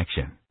regular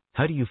connection.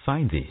 How do you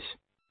find these?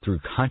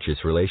 Through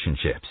conscious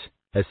relationships.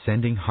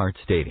 Ascending Hearts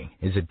Dating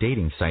is a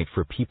dating site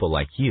for people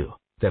like you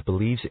that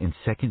believes in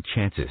second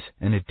chances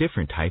and a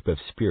different type of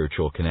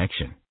spiritual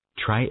connection.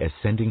 Try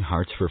Ascending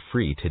Hearts for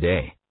free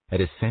today at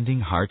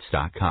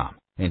ascendinghearts.com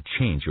and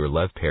change your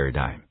love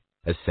paradigm.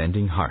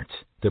 Ascending Hearts,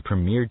 the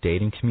premier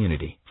dating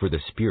community for the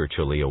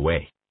spiritually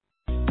awake.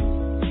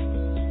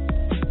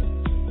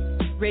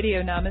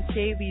 Radio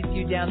Namaste leads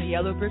you down the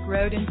yellow brick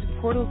road into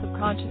portals of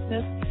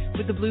consciousness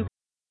with the blue.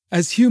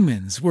 As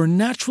humans, we're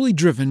naturally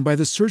driven by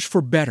the search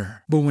for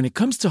better. But when it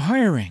comes to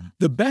hiring,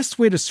 the best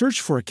way to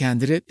search for a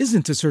candidate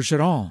isn't to search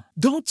at all.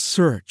 Don't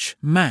search,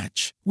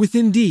 match with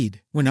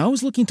Indeed. When I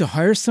was looking to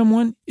hire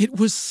someone, it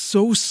was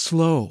so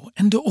slow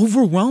and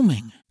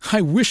overwhelming.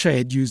 I wish I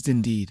had used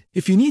Indeed.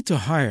 If you need to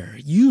hire,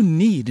 you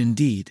need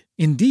Indeed.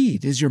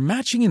 Indeed is your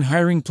matching and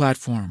hiring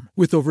platform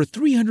with over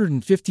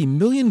 350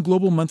 million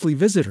global monthly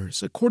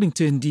visitors, according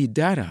to Indeed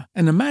data,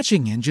 and a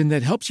matching engine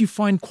that helps you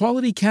find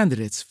quality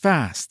candidates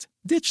fast.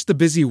 Ditch the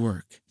busy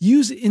work.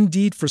 Use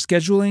Indeed for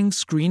scheduling,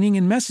 screening,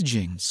 and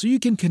messaging so you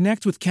can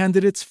connect with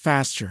candidates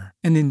faster.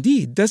 And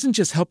Indeed doesn't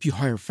just help you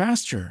hire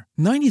faster.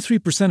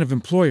 93% of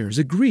employers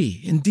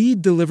agree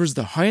Indeed delivers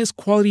the highest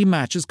quality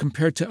matches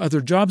compared to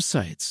other job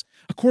sites,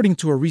 according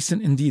to a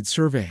recent Indeed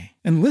survey.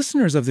 And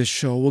listeners of this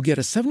show will get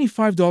a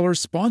 $75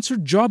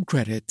 sponsored job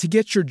credit to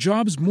get your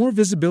jobs more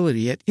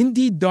visibility at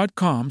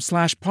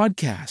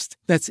Indeed.com/podcast.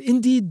 That's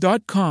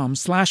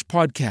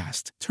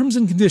Indeed.com/podcast. Terms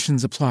and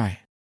conditions apply.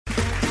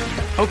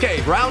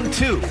 Okay, round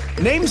two.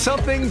 Name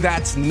something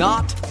that's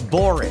not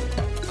boring.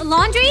 A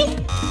laundry?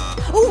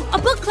 Ooh, a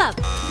book club.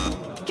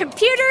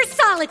 Computer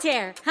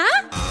solitaire,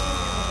 huh?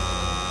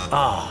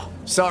 Ah, oh,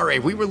 sorry,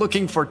 we were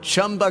looking for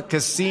Chumba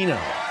Casino.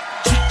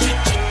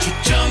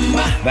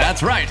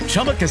 That's right,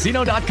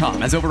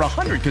 ChumbaCasino.com has over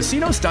 100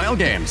 casino-style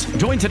games.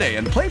 Join today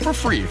and play for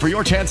free for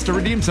your chance to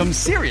redeem some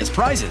serious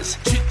prizes.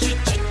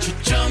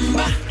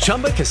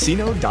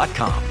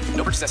 ChumbaCasino.com.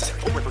 No purchase necessary.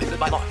 Void where prohibited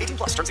by law.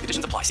 18+ terms and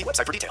conditions apply. See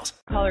website for details.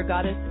 Caller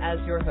Goddess as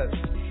your host.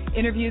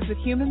 Interviews with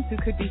humans who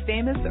could be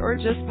famous or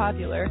just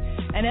popular,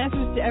 and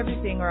answers to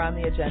everything are on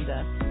the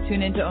agenda.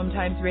 Tune into Om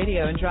Times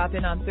Radio and drop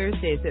in on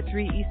Thursdays at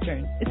 3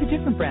 Eastern. It's a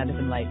different brand of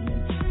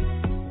enlightenment.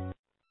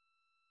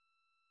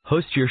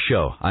 Host your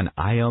show on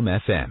IOM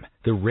FM,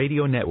 the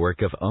radio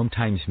network of Om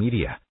Times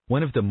Media,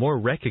 one of the more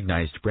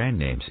recognized brand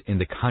names in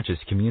the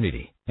conscious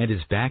community, and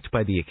is backed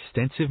by the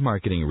extensive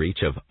marketing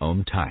reach of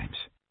Om Times.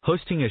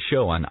 Hosting a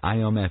show on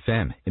IOM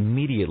FM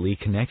immediately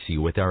connects you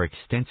with our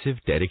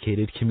extensive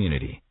dedicated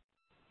community.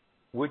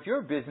 Would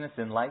your business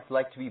and life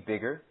like to be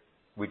bigger?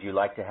 Would you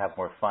like to have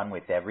more fun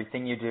with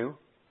everything you do?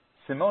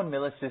 Simone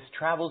Milasas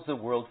travels the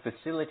world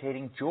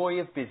facilitating Joy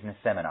of Business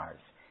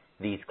seminars.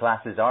 These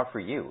classes are for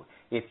you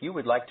if you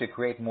would like to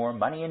create more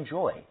money and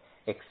joy,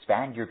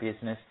 expand your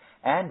business,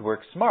 and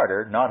work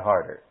smarter, not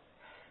harder.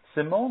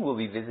 Simone will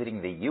be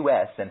visiting the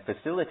U.S. and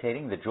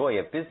facilitating the Joy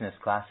of Business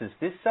classes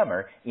this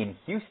summer in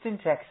Houston,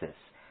 Texas.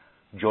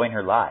 Join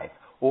her live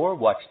or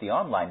watch the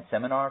online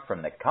seminar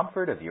from the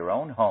comfort of your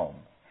own home.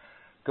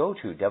 Go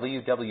to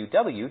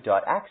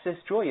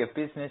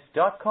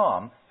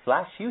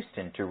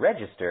www.accessjoyofbusiness.com/Houston to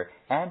register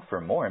and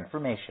for more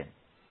information.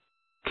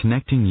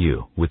 Connecting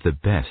you with the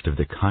best of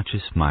the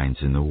conscious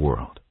minds in the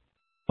world.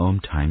 Om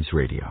Times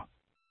Radio.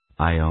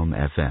 IOM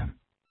FM.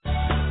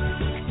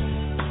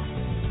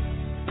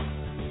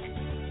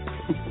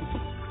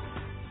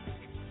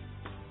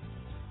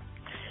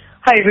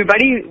 Hi,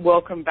 everybody.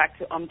 Welcome back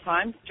to Om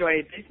Times, Joy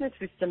of Business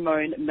with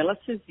Simone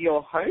Milasas,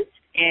 your host,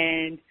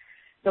 and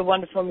the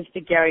wonderful Mr.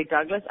 Gary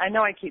Douglas. I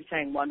know I keep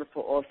saying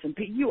wonderful, awesome,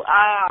 but you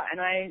are,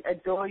 and I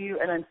adore you,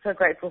 and I'm so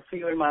grateful for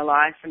you in my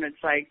life. And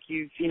it's like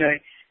the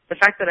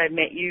fact that I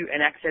met you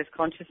and Access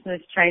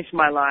Consciousness changed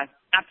my life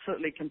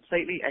absolutely,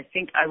 completely. I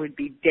think I would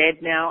be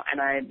dead now,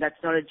 and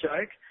that's not a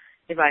joke.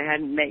 If I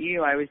hadn't met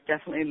you, I was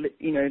definitely,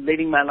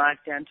 leading my life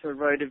down to a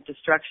road of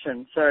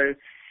destruction. So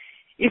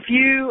if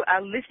you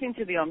are listening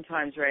to the Om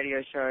Times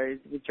radio shows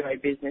with Joy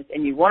Business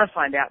and you want to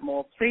find out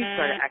more, please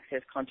go to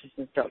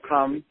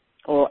accessconsciousness.com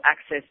or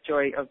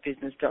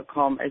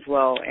accessjoyofbusiness.com as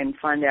well and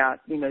find out,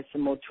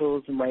 some more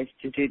tools and ways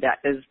to do that.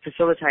 There's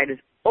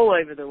facilitators all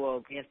over the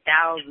world. We have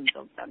thousands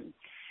of them.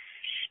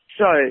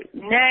 So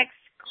next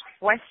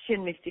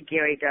question, Mr.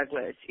 Gary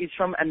Douglas, is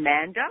from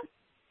Amanda.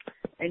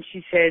 And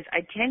she says,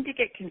 I tend to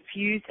get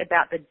confused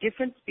about the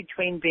difference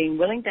between being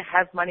willing to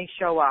have money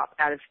show up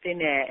out of thin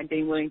air and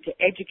being willing to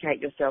educate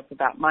yourself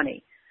about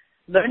money.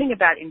 Learning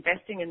about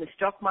investing in the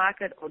stock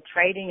market or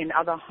trading in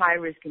other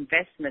high-risk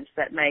investments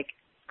that make,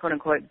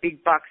 quote-unquote,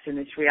 big bucks in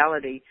this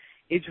reality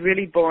is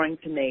really boring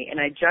to me. And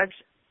I judge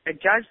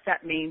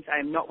that means I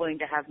am not willing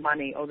to have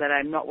money or that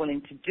I'm not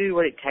willing to do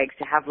what it takes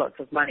to have lots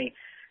of money.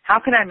 How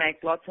can I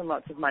make lots and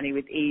lots of money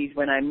with ease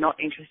when I'm not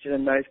interested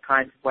in those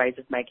kinds of ways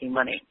of making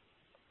money?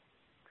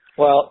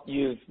 Well,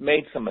 you've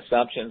made some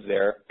assumptions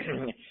there,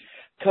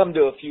 come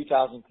to a few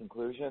thousand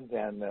conclusions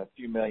and a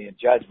few million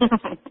judgments.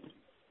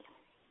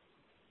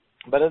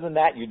 But other than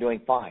that, you're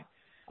doing fine.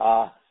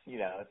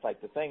 It's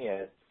like the thing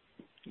is,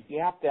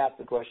 you have to ask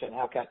the question,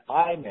 how can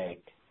I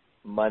make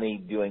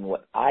money doing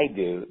what I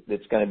do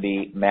that's going to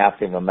be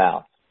massive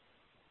amounts?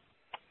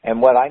 And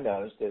what I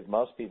noticed is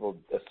most people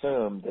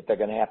assume that they're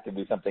going to have to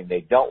do something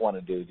they don't want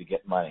to do to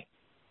get money.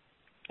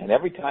 And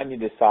every time you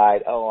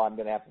decide, I'm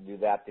going to have to do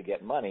that to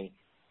get money,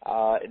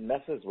 it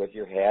messes with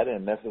your head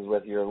and messes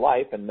with your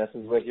life and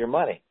messes with your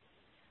money.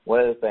 One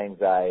of the things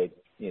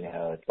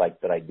it's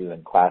like that I do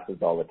in classes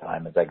all the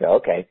time is I go,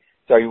 okay,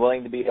 so are you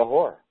willing to be a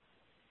whore?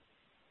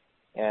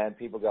 And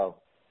people go,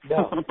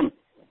 no.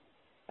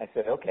 I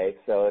said, okay,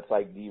 so it's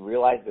like, do you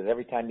realize that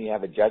every time you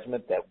have a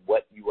judgment that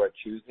what you are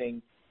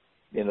choosing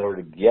in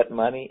order to get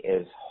money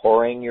is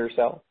whoring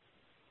yourself?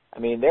 I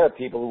mean, there are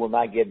people who will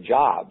not get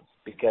jobs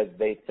because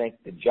they think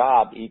the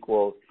job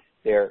equals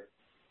they're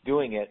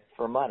doing it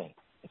for money.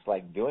 It's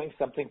like doing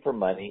something for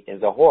money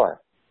is a whore,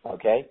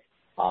 okay?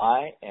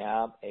 I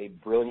am a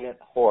brilliant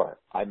whore.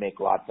 I make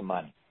lots of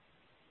money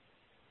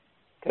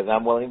because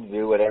I'm willing to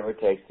do whatever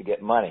it takes to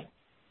get money.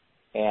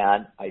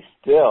 And I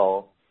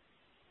still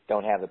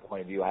don't have the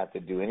point of view I have to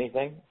do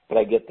anything, but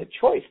I get the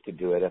choice to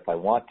do it if I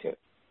want to.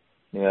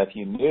 If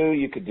you knew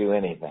you could do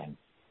anything,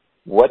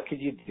 what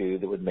could you do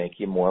that would make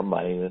you more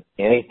money than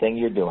anything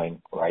you're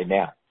doing right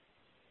now?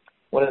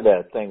 One of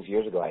the things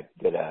years ago, I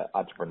did an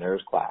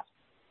entrepreneur's class,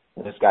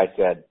 and this guy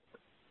said,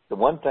 the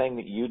one thing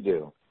that you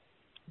do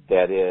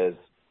that is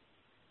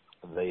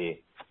the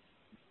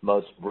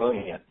most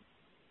brilliant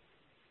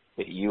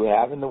that you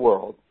have in the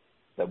world,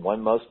 the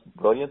one most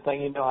brilliant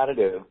thing you know how to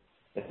do,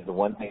 is the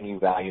one thing you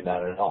value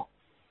not at all.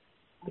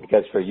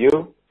 Because for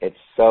you, it's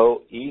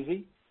so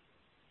easy.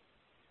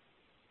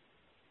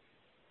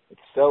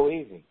 It's so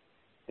easy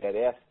that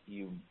if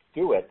you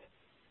do it,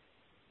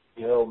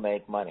 you'll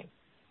make money.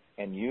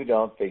 And you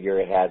don't figure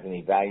it has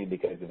any value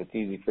because if it's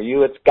easy for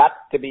you, it's got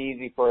to be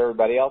easy for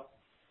everybody else,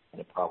 and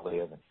it probably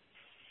isn't.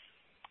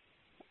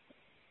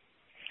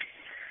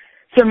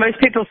 So most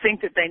people think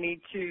that they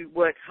need to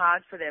work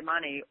hard for their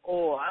money,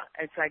 or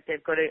it's like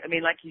they've got to,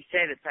 like you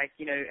said, it's like,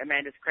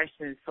 Amanda's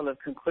question is full of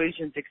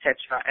conclusions, etc.,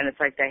 and it's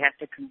like they have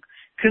to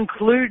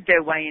conclude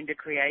their way into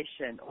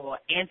creation or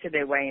answer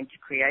their way into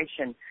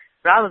creation,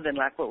 rather than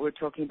like what we were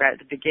talking about at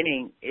the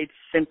beginning. It's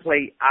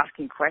simply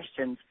asking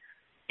questions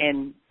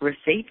and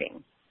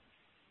receiving.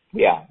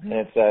 Yeah, and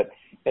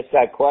it's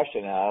that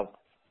question of,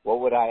 what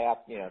would I have,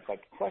 it's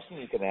like a question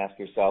you can ask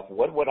yourself,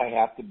 what would I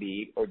have to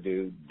be or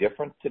do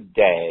different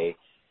today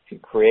to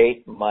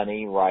create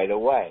money right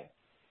away?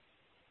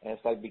 And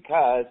it's like,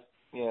 because,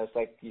 it's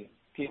like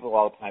people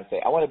all the time say,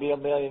 I want to be a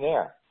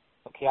millionaire.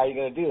 Okay, how are you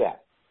going to do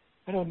that?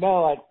 I don't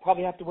know. I'd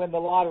probably have to win the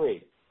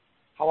lottery.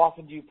 How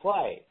often do you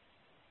play?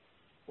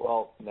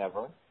 Well,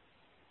 never.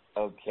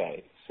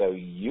 Okay, so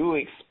you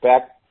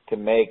expect to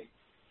make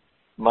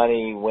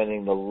money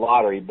winning the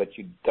lottery, but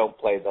you don't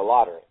play the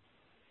lottery.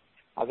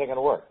 How's that going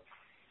to work?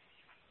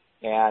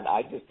 And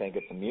I just think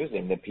it's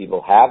amusing that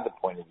people have the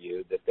point of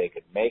view that they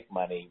could make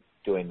money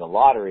doing the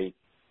lottery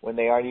when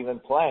they aren't even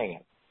playing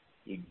it.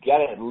 You got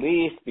to at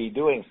least be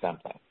doing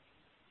something.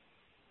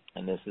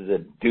 And this is a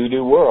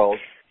do-do world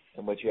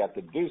in which you have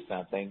to do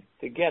something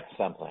to get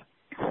something.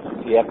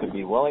 So you have to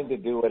be willing to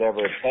do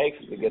whatever it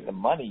takes to get the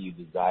money you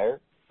desire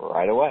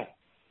right away.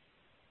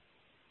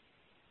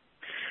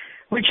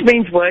 Which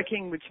means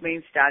working, which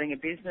means starting a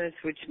business,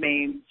 which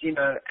means,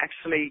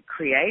 actually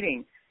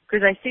creating.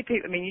 Because I see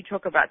people, you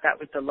talk about that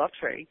with the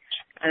lottery,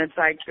 and it's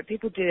like, but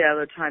people do that all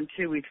the time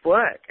too with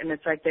work, and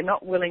it's like they're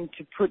not willing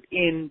to put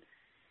in,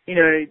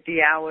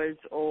 the hours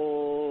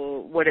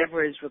or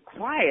whatever is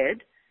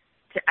required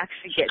to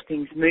actually get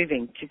things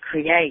moving, to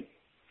create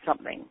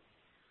something.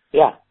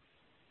 Yeah.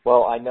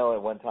 Well, I know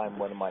at one time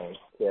one of my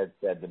kids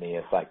said to me,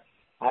 it's like,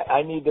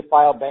 I need to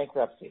file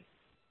bankruptcy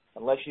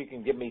unless you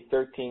can give me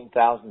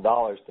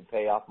 $13,000 to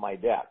pay off my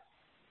debt.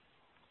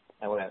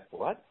 I went,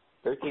 what?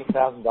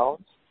 $13,000?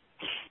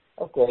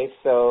 Okay,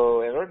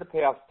 so in order to pay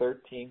off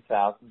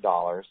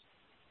 $13,000,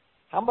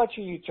 how much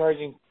are you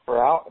charging per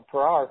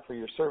hour for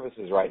your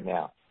services right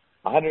now?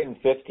 $150.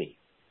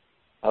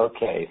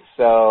 Okay,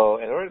 so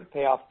in order to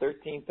pay off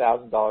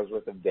 $13,000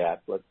 worth of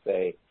debt, let's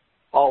say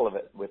all of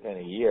it within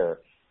a year,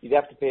 you'd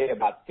have to pay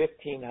about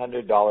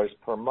 $1,500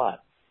 per month.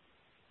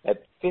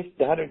 At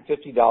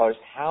 $150,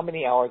 how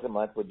many hours a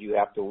month would you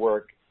have to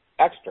work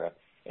extra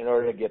in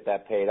order to get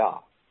that paid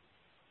off?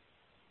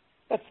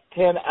 That's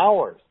 10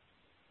 hours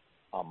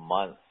a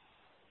month.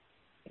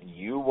 And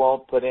you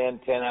won't put in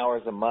 10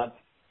 hours a month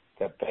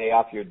to pay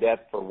off your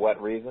debt for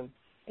what reason?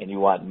 And you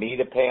want me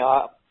to pay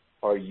off,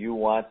 or you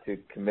want to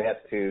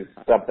commit to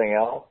something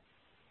else?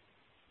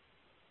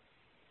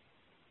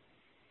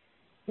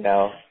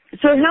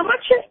 So how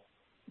much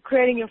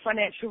creating your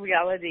financial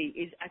reality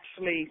is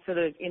actually sort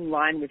of in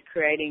line with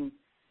creating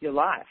your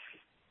life?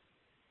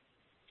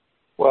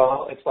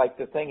 Well, it's like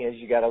the thing is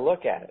you got to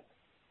look at it.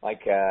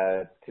 Like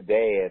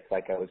today, it's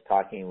like I was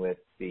talking with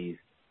these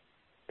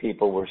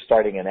people. We're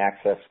starting an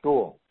access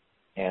school,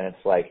 and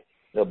it's like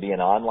there'll be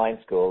an online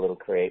school. It'll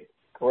create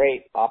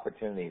great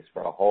opportunities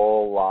for a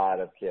whole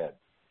lot of kids.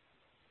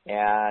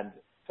 And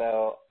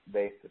so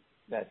they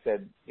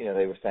said, you know,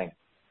 they were saying,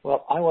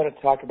 well, I want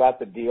to talk about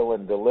the deal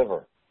and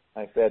deliver.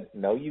 I said,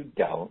 no, you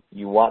don't.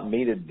 You want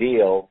me to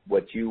deal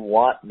what you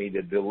want me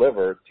to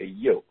deliver to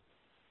you.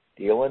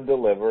 Deal and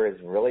deliver is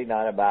really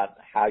not about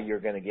how you're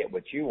going to get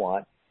what you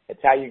want. It's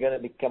how you're going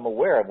to become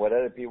aware of what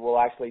other people will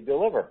actually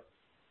deliver.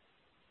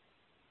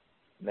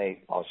 And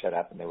they all shut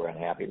up and they were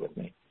unhappy with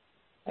me.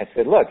 I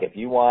said, look, if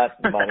you want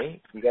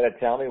money, you got to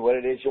tell me what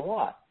it is you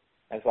want.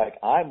 It's like,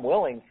 I'm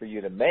willing for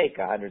you to make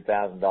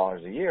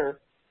 $100,000 a year,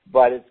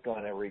 but it's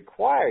going to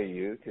require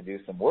you to do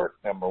some work,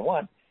 number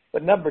one.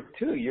 But number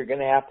two, you're going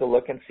to have to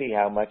look and see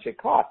how much it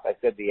costs. I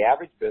said the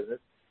average business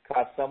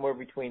costs somewhere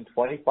between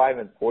 25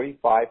 and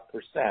 45%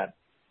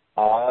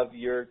 of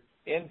your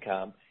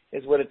income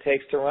is what it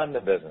takes to run the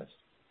business.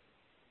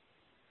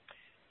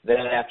 Then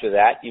after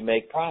that, you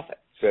make profit.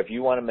 So if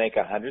you want to make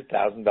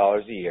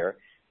 $100,000 a year,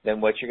 then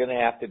what you're going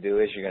to have to do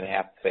is you're going to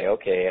have to say,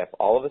 okay, if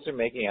all of us are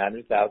making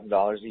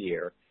 $100,000 a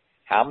year,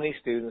 how many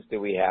students do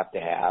we have to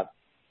have?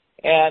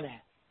 And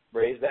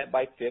raise that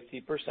by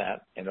 50%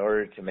 in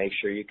order to make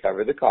sure you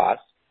cover the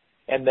costs.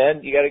 And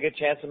then you got a good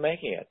chance of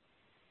making it.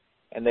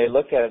 And they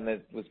looked at it, and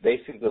it was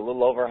basically a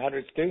little over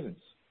 100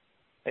 students.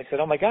 They said,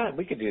 oh, my God,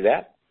 we could do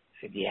that.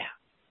 I said, yeah,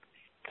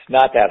 it's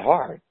not that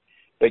hard.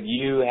 But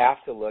you have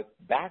to look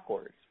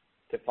backwards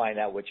to find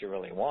out what you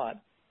really want.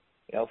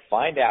 You know,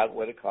 find out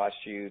what it costs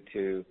you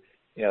to,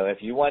 you know, if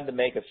you wanted to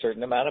make a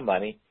certain amount of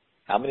money,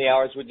 how many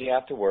hours would you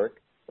have to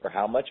work or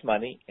how much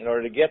money in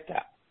order to get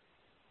that?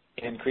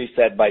 Increase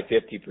that by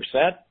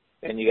 50%,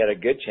 and you got a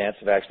good chance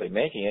of actually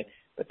making it.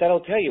 But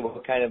that'll tell you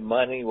what kind of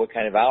money, what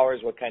kind of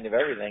hours, what kind of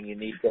everything you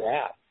need to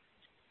have.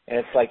 And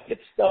it's like, it's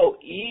so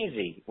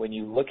easy when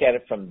you look at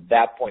it from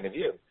that point of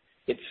view.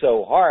 It's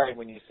so hard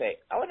when you say,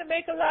 I want to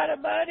make a lot of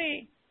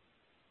money.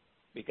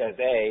 Because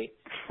A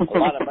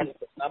lot of money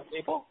for some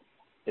people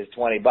is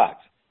 $20.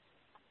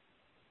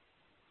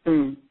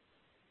 Mm.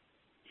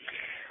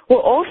 Well,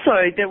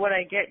 also, what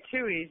I get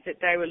too is that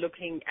they were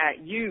looking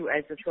at you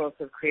as the source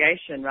of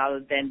creation rather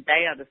than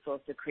they are the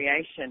source of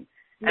creation.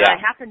 And I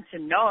happen to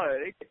know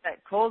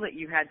that call that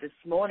you had this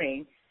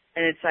morning,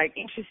 and it's like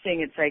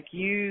interesting, it's like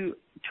you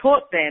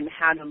taught them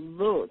how to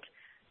look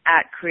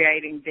at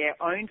creating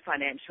their own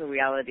financial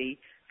reality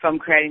from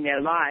creating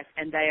their life,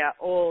 and they are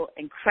all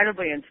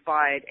incredibly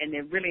inspired, and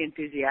they're really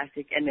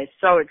enthusiastic, and they're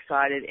so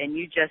excited, and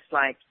you just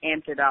like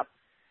amped it up,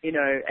 you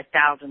know,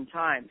 1,000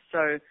 times.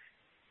 So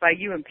by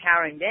you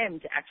empowering them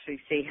to actually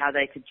see how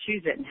they could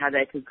choose it and how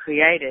they could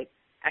create it,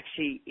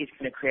 actually is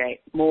going to create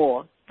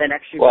more than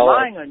actually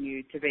relying on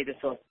you to be the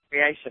source of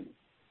creation.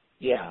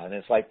 Yeah, and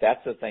it's like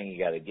that's the thing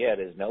you got to get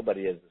is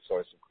nobody is the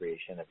source of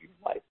creation of your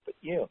life but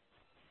you.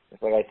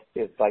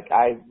 It's like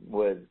I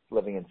was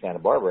living in Santa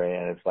Barbara,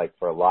 and it's like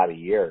for a lot of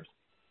years.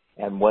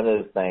 And one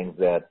of the things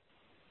that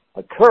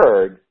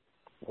occurred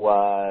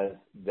was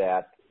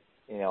that,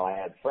 you know, I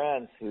had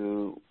friends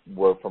who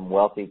were from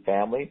wealthy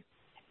families,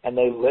 and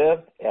they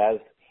lived as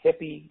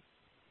hippie,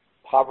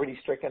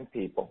 poverty-stricken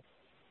people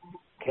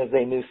because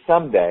they knew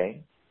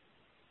someday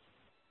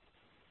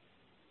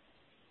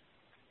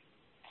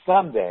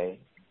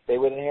they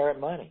would inherit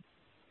money.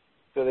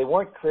 So they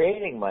weren't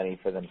creating money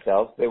for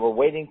themselves. They were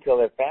waiting till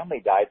their family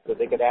died so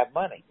they could have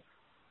money.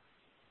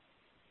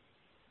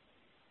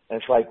 And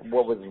it's like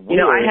what was weird. You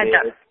know, I had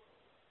that.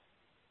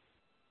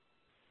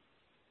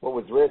 What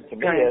was weird to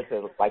me is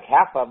that like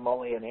half of them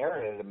only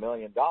inherited $1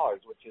 million,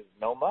 which is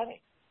no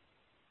money.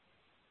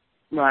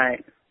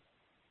 Right.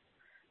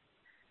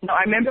 No,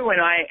 I remember when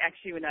I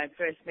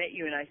first met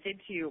you, and I said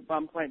to you at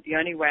one point, the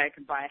only way I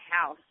can buy a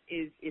house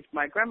is if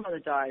my grandmother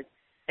dies.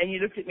 And you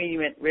looked at me and you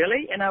went,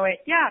 really? And I went,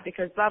 yeah,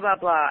 because blah, blah,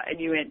 blah. And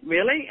you went,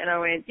 really? And I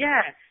went,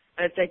 yeah.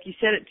 And it's like you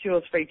said it 2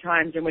 or 3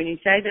 times. And when you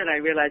say that, I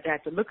realized I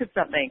have to look at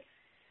something.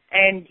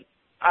 And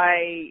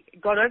I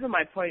got over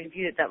my point of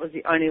view that was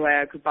the only way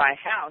I could buy a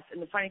house.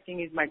 And the funny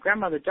thing is my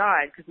grandmother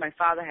died because my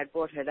father had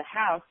bought her the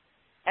house.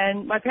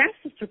 And my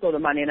parents just took all the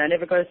money and I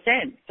never got a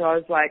cent. So I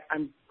was like,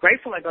 I'm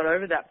grateful I got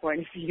over that point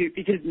of view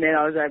because then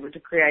I was able to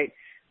create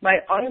my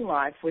own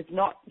life with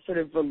not sort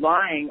of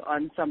relying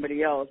on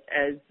somebody else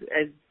as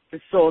the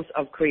source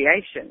of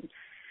creation.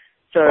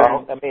 So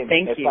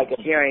thank you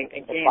for sharing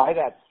again.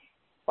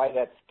 By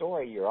that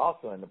story, you're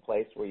also in the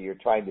place where you're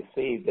trying to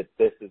see that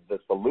this is the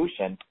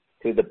solution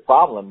to the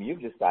problem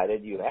you've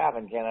decided you have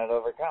and cannot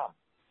overcome.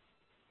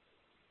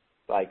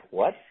 Like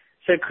what?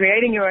 So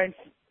creating your own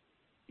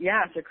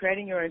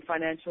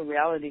financial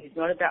reality is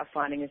not about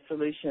finding a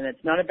solution.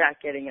 It's not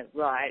about getting it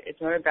right. It's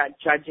not about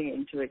judging it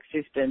into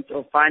existence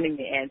or finding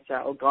the answer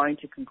or going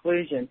to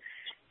conclusion.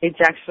 It's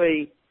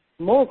actually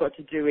more got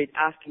to do with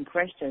asking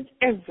questions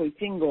every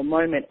single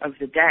moment of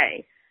the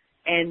day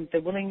and the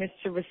willingness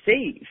to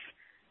receive.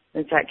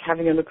 It's like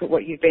having a look at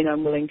what you've been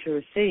unwilling to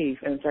receive.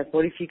 And it's like,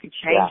 what if you could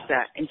change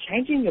that? And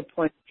changing your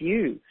point of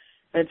view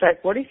And it's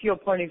like, what if your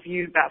point of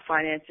view about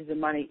finances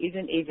and money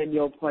isn't even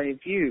your point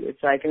of view?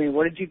 It's like, I mean,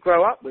 what did you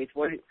grow up with?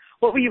 What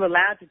were you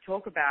allowed to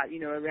talk about,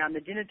 around the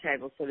dinner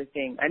table sort of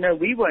thing? I know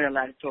we weren't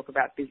allowed to talk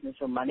about business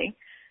or money.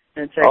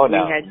 And so we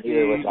had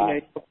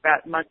to, talk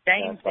about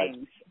mundane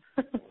things.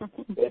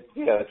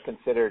 It's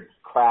considered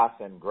crass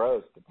and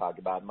gross to talk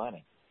about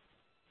money.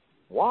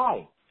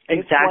 Why? Exactly.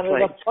 It's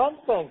one of the fun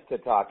things to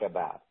talk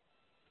about.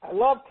 I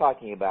love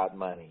talking about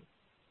money.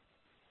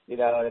 And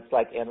it's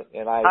like, and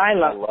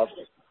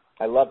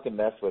I love to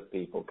mess with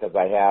people because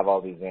I have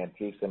all these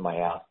antiques in my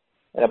house,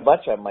 and a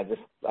bunch of them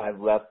I've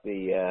left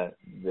the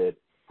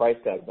price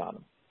tags on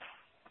them.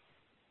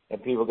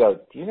 And people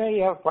go, "Do you know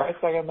you have a price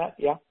tag on that?"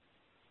 Yeah.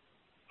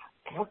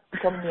 How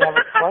come you have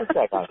a price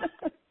tag on it?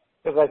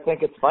 Because I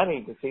think it's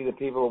funny to see the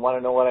people who want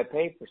to know what I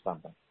paid for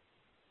something.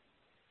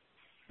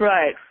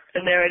 Right,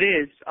 and there it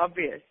is,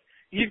 obvious.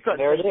 You've got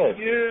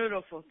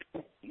beautiful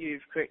things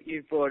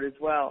you've brought as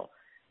well.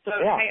 So,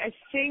 Hey, I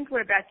think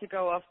we're about to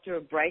go off to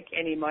a break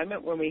any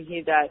moment when we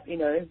hear that,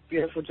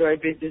 beautiful Joy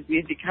Business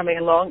music coming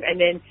along,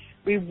 and then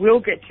we will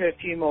get to a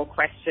few more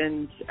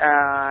questions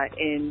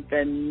in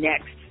the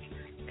next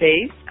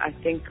piece. I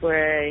think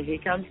here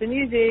comes the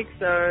music,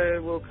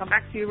 so we'll come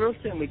back to you real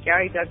soon with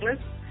Gary Douglas,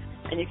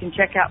 and you can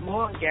check out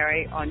more on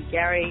Gary on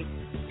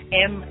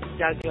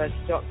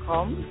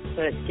GaryMDouglas.com.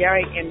 So it's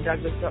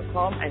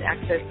GaryMDouglas.com and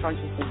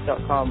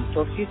AccessConsciousness.com.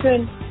 Talk to you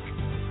soon.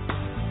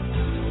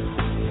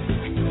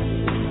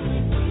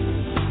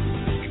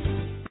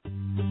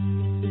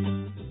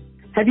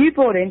 Have you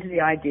bought into the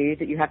idea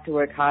that you have to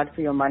work hard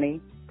for your money,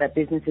 that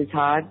business is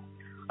hard?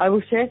 I will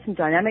share some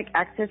dynamic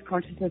Access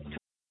Consciousness tools.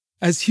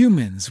 As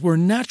humans, we're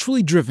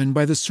naturally driven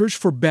by the search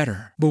for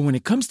better. But when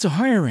it comes to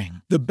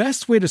hiring, the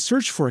best way to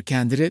search for a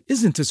candidate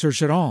isn't to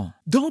search at all.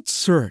 Don't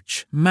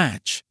search,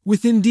 match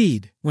with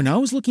Indeed. When I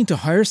was looking to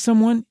hire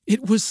someone,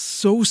 it was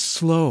so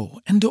slow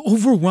and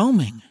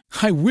overwhelming.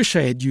 I wish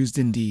I had used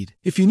Indeed.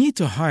 If you need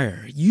to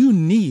hire, you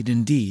need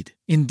Indeed.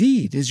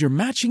 Indeed is your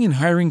matching and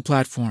hiring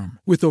platform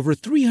with over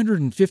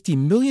 350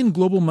 million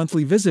global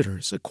monthly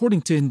visitors,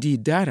 according to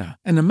Indeed data,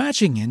 and a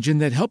matching engine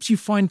that helps you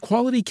find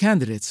quality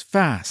candidates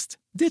fast.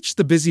 Ditch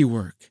the busy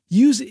work.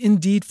 Use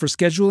Indeed for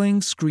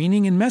scheduling,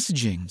 screening, and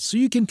messaging so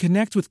you can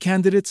connect with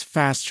candidates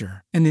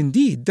faster. And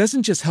Indeed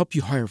doesn't just help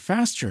you hire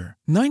faster.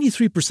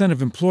 93%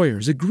 of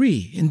employers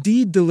agree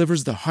Indeed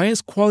delivers the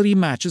highest quality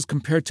matches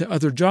compared to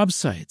other job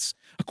sites,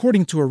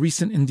 according to a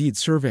recent Indeed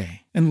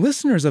survey. And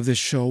listeners of this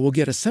show will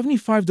get a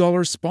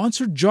 $75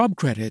 sponsored job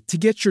credit to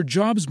get your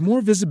jobs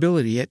more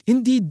visibility at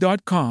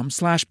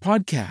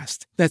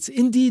Indeed.com/podcast. That's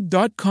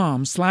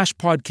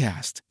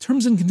Indeed.com/podcast.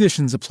 Terms and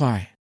conditions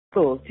apply.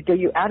 To get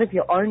you out of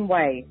your own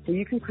way so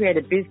you can create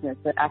a business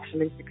that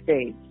actually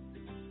succeeds.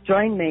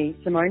 Join me,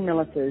 Simone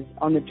Milasas,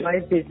 on The Joy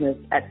of Business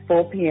at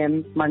 4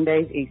 p.m.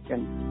 Mondays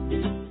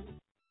Eastern.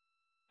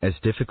 As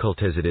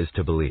difficult as it is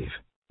to believe,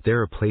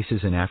 there are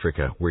places in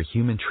Africa where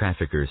human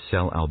traffickers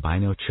sell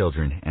albino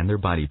children and their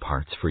body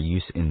parts for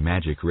use in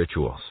magic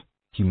rituals.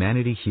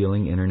 Humanity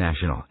Healing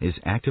International is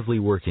actively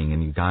working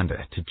in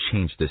Uganda to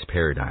change this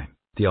paradigm.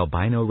 The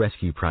Albino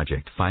Rescue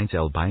Project finds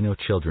albino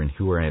children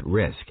who are at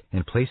risk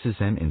and places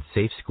them in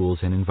safe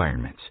schools and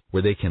environments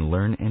where they can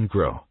learn and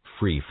grow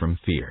free from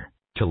fear.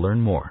 To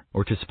learn more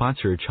or to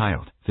sponsor a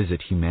child,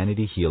 visit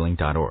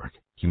humanityhealing.org.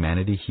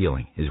 Humanity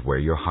Healing is where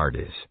your heart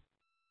is.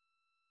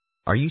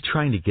 Are you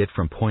trying to get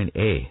from point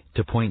A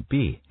to point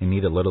B and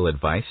need a little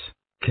advice?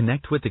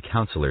 Connect with the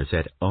counselors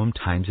at Om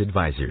Times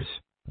Advisors.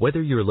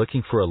 Whether you're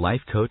looking for a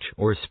life coach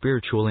or a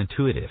spiritual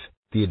intuitive,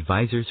 the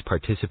advisors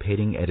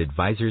participating at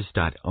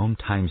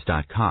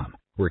advisors.omtimes.com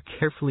were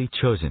carefully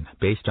chosen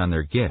based on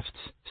their gifts,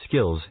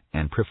 skills,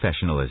 and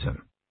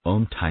professionalism.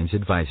 Om Times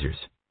Advisors,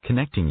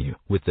 connecting you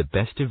with the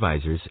best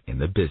advisors in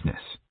the business.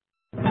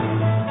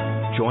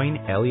 Join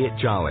Elliot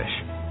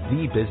Jolish,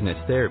 the business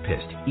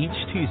therapist, each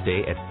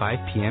Tuesday at 5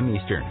 p.m.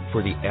 Eastern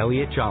for the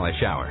Elliot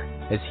Jolish Hour,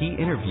 as he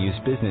interviews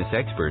business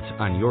experts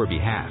on your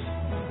behalf.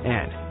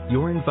 And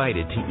you're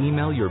invited to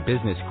email your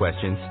business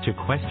questions to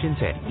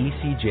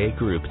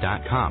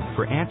questions@ecjgroup.com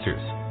for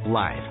answers,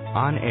 live,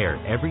 on air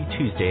every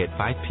Tuesday at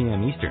 5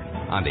 p.m. Eastern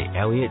on the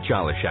Elliot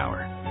Jolish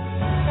Hour.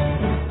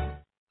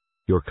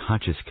 Your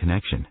conscious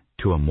connection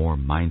to a more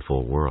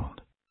mindful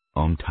world.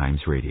 Om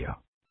Times Radio.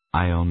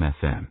 IOM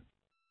FM.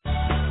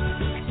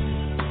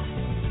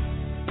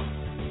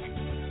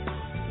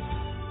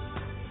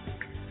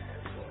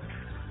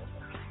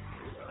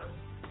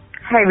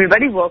 Hey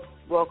everybody,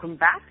 welcome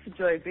back to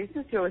Joy of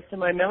Business. You're with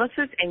Simone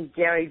Milasas and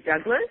Gary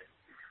Douglas.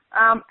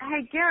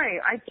 Hey Gary,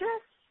 I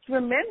just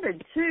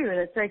remembered too, and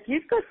it's like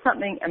you've got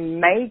something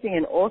amazing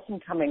and awesome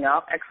coming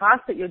up, a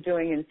class that you're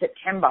doing in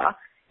September.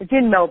 It's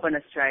in Melbourne,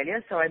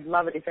 Australia, so I'd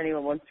love it if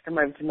anyone wants to come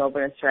over to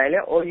Melbourne,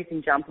 Australia, or you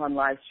can jump on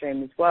live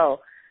stream as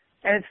well.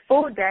 And it's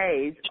 4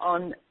 days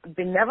on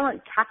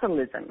benevolent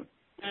capitalism.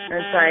 And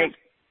it's like,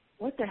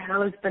 what the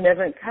hell is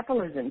benevolent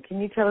capitalism? Can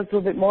you tell us a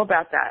little bit more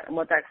about that and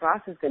what that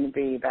class is going to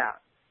be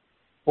about?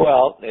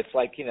 Well, it's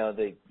like,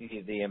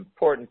 the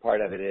important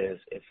part of it is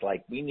it's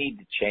like we need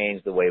to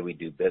change the way we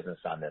do business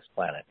on this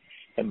planet.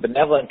 And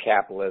benevolent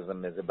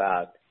capitalism is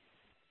about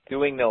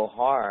doing no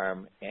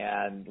harm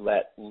and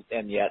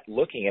yet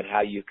looking at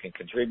how you can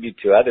contribute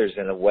to others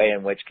in a way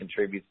in which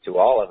contributes to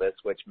all of us,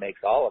 which makes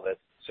all of us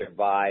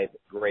survive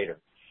greater.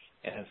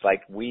 And it's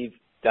like we've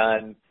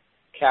done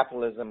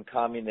capitalism,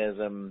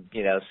 communism,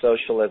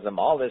 socialism,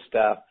 all this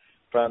stuff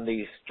from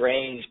these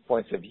strange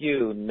points of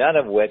view, none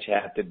of which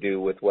have to do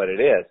with what it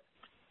is.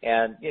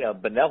 And,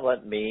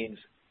 benevolent means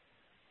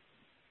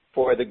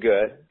for the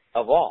good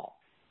of all.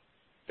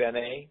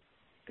 Bene,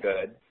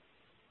 good,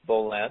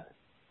 volent,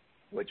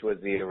 which was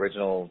the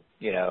original,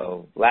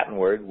 Latin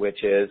word,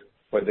 which is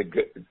for the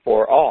good,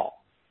 for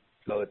all.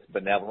 So it's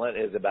benevolent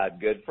is about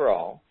good for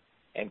all.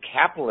 And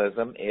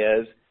capitalism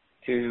is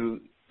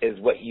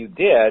what you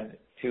did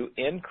to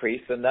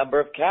increase the number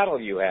of cattle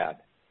you had.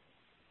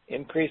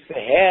 Increase the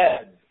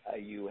heads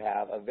you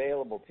have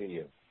available to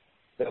you.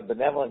 So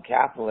benevolent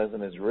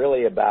capitalism is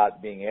really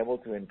about being able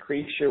to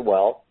increase your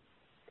wealth,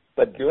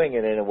 but doing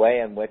it in a way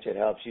in which it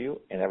helps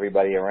you and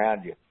everybody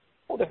around you. A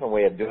whole different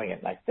way of doing it.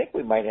 And I think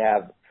we might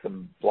have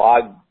some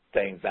blog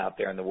things out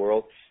there in the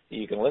world that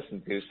you can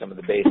listen to, some of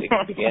the basic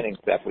beginning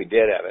stuff we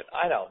did of it.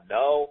 I don't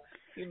know.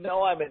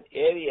 I'm an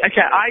idiot.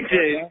 Okay,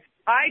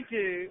 I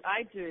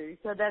do.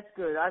 So that's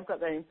good. I've got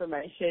that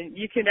information.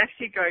 You can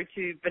actually go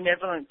to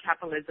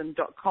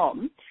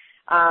benevolentcapitalism.com.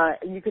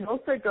 You can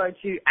also go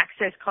to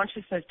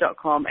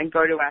accessconsciousness.com and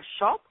go to our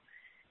shop.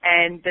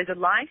 And there's a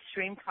live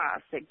stream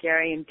class that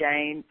Gary and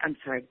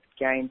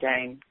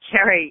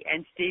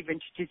Steve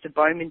and Chitisa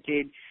Bowman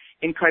did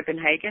in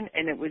Copenhagen,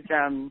 and it was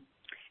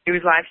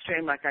live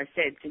streamed, like I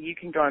said. So you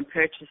can go and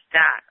purchase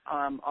that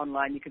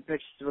online. You can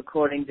purchase the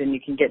recordings, and you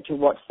can get to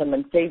watch them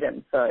and see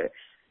them.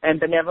 And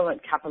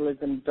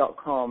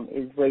benevolentcapitalism.com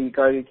is where you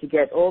go to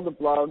get all the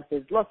blogs.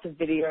 There's lots of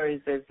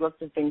videos. There's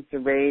lots of things to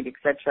read,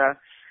 etc.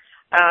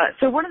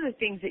 So one of the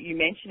things that you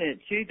mentioned in it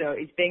too, though,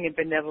 is being a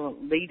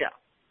benevolent leader.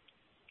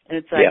 And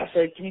it's like, yes.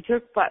 So can you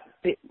talk a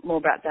bit more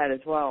about that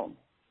as well?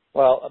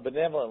 Well, a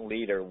benevolent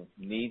leader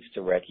needs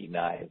to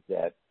recognize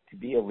that to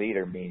be a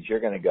leader means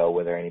you're going to go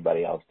whether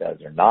anybody else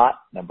does or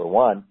not, number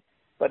one.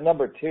 But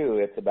number two,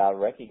 it's about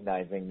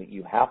recognizing that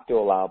you have to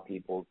allow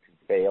people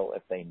to fail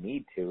if they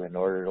need to in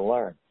order to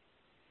learn.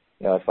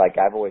 It's like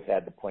I've always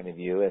had the point of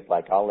view, it's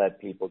like I'll let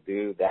people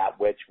do that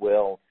which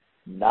will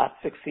not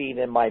succeed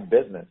in my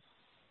business.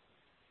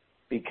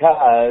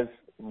 Because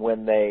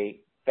when they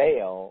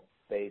fail,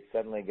 they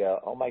suddenly go,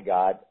 oh my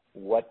God,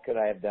 what could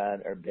I have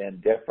done or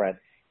been different?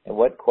 And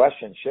what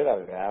question should I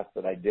have asked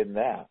that I didn't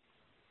ask?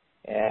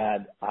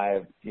 And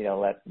I've,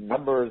 let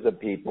numbers of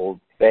people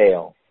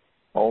fail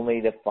only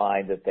to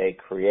find that they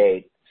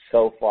create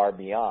so far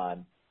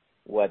beyond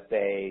what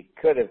they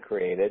could have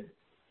created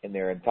in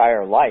their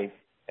entire life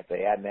if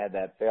they hadn't had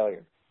that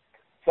failure.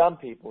 Some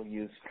people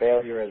use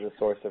failure as a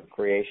source of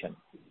creation.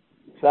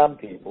 Some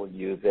people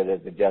use it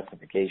as a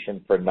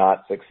justification for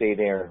not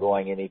succeeding or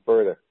going any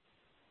further.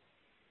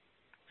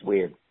 It's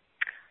weird.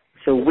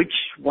 So which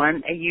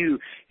one are you?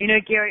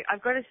 Gary,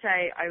 I've got to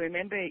say, I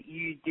remember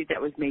you did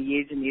that with me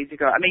years and years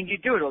ago. I mean, you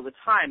do it all the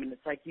time, and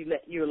it's like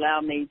you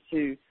allow me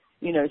to,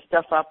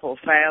 stuff up or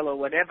fail or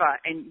whatever.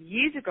 And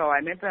years ago, I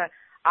remember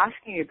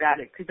asking you about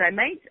it because I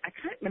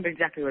can't remember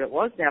exactly what it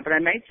was now, but I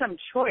made some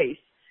choice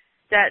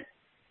that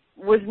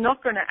was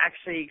not going to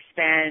actually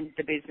expand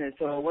the business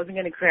or wasn't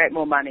going to create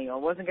more money or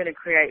wasn't going to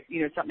create,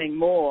 something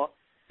more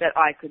that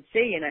I could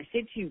see. And I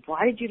said to you,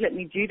 why did you let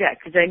me do that?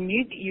 Because I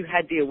knew that you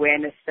had the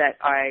awareness that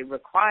I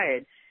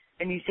required.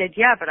 And you said,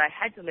 yeah, but I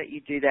had to let you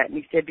do that. And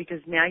you said,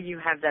 because now you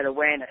have that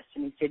awareness.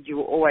 And you said, you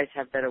will always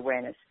have that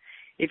awareness.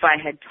 If I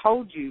had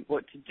told you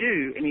what to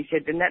do, and you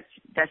said, then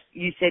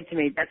you said to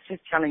me, that's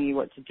just telling you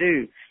what to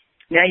do.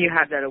 Now you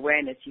have that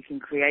awareness, you can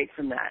create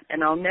from that.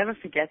 And I'll never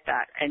forget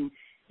that. And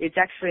it's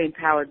actually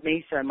empowered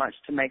me so much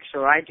to make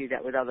sure I do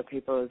that with other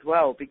people as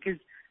well. Because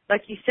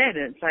like you said,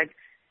 it's like,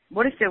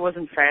 what if there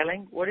wasn't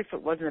failing? What if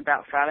it wasn't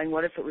about failing?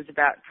 What if it was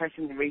about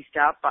pressing the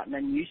restart button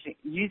and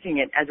using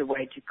it as a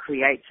way to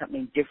create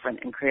something different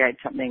and create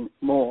something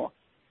more?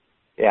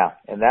 Yeah,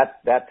 and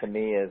that to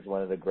me is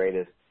one of the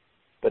greatest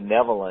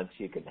benevolence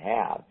you can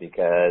have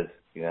because,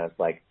 it's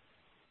like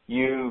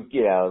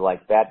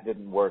like that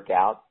didn't work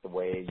out the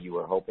way you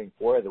were hoping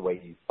for, the way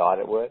you thought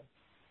it would.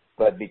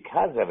 But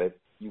because of it,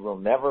 you will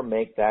never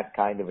make that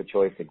kind of a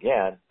choice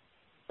again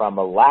from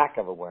a lack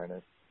of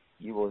awareness.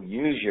 You will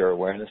use your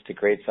awareness to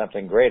create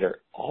something greater,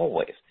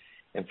 always.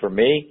 And for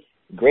me,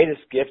 the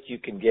greatest gift you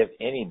can give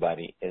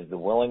anybody is the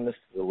willingness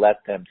to let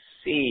them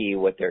see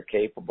what they're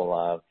capable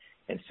of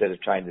instead of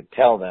trying to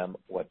tell them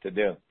what to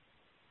do.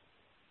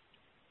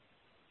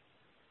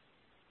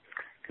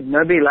 Because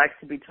nobody likes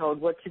to be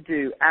told what to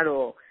do at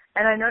all.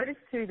 And I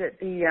noticed, too,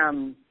 that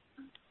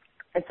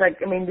it's like,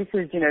 I mean, this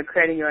is,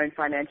 creating your own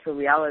financial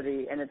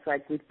reality, and it's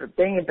like with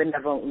being a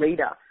benevolent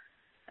leader,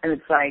 and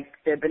it's like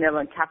the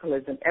benevolent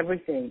capitalism,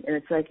 everything. And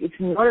it's like, it's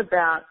not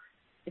about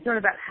it's not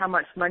about how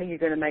much money you're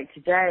going to make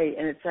today.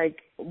 And it's like,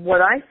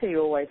 what I see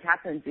always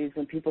happens is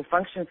when people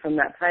function from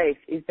that place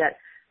is that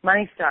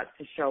money starts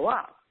to show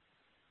up.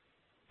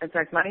 It's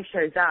like money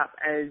shows up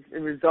as a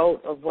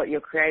result of what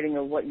you're creating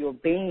or what you're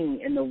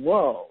being in the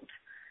world.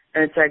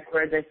 And it's like,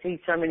 whereas I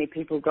see so many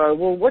people go,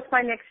 well, what's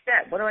my next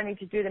step? What do I need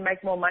to do to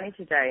make more money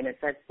today? And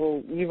it's like,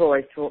 well, you've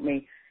always taught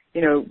me,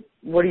 you know,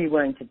 what are you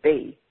willing to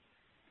be?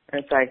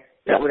 And it's like,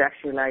 that would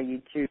actually allow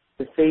you to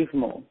receive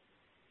more.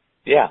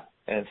 Yeah.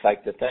 And it's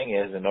like the thing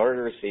is, in order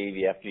to receive,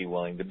 you have to be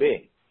willing to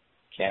be.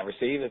 Can't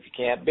receive if you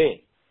can't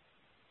be.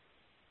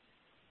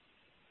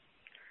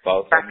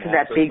 Both. Back to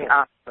that big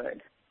R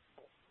word.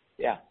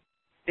 Yeah.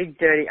 Big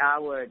dirty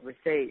R word,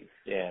 receive.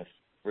 Yes.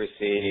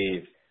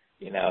 Receive.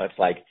 You know, it's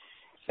like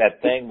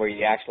that thing where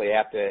you actually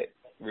have to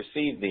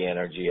receive the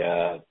energy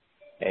of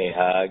a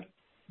hug,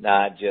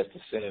 not just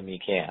assume you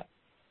can't.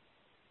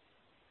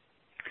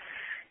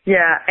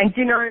 Yeah, and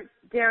you know,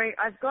 Gary,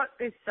 I've got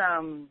this, I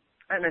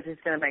don't know if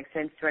it's going to make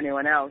sense to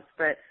anyone else,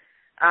 but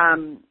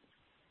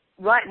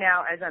right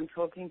now as I'm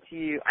talking to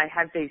you, I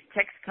have these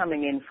texts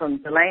coming in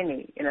from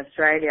Delaney in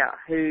Australia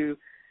who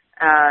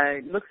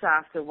looks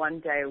after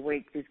one day a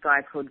week this guy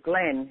called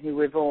Glenn, who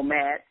we've all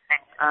met.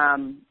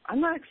 I'm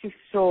not actually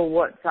sure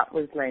what's up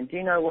with Glenn. Do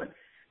you know what?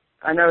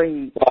 I know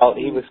he... Well,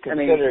 he was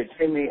considered...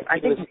 I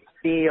think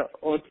he's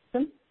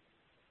autism.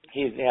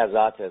 He has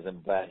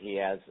autism, but he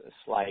has a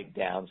slight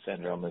Down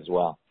syndrome as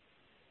well.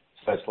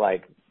 So it's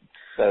like,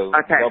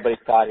 Nobody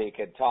thought he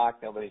could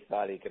talk, nobody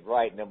thought he could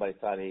write, nobody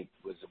thought he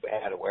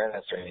had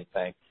awareness or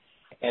anything.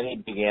 And he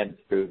began to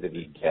prove that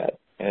he did.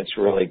 And it's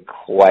really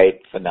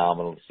quite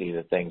phenomenal to see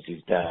the things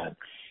he's done.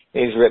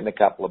 He's written a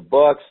couple of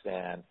books,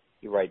 and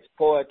he writes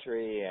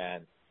poetry,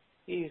 and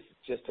he's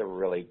just a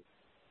really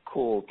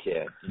cool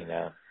kid, you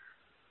know.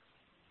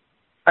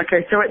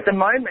 Okay, so at the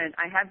moment,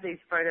 I have these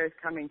photos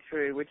coming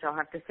through, which I'll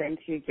have to send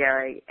to you,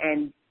 Gary.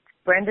 And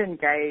Brendan,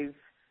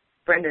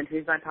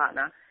 who's my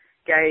partner,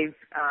 gave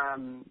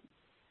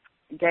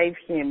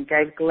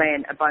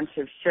Glenn a bunch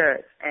of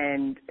shirts,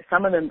 and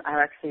some of them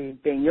are actually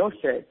being your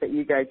shirts that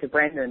you gave to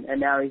Brendan,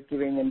 and now he's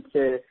giving them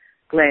to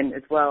Glenn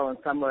as well, and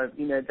some are,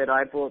 you know, that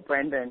I bought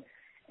Brendan.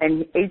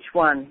 And each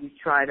one he's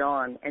tried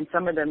on, and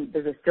some of them,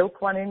 there's a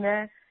silk one in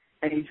there,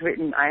 and he's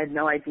written, I had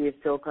no idea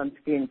silk on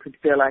skin could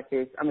feel like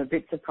this. I'm a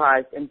bit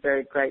surprised and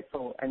very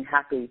grateful and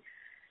happy.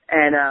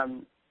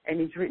 And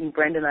he's written,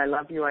 Brendan, I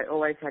love you. I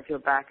always have your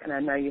back, and I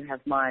know you have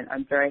mine.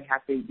 I'm very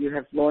happy. You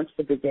have launched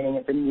the beginning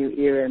of a new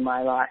era in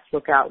my life.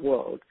 Look out,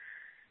 world.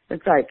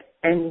 It's like,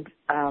 and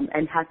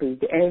happy.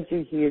 The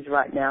energy he is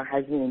right now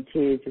has me in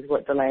tears, is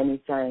what Delaney's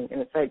saying.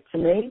 And it's like, to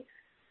me,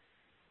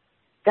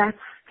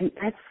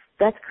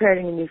 that's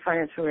creating a new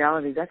financial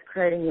reality. That's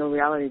creating your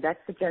reality.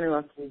 That's the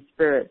generosity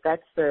spirit.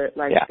 That's the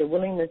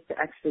willingness to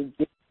actually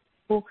give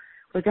people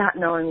without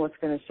knowing what's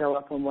going to show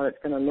up and what it's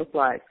going to look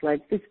like.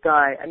 Like this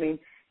guy, I mean,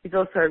 he's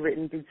also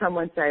written, did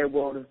someone say a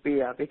world of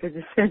beer? Because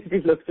as soon as he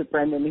looks at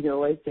Brendan, he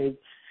always says,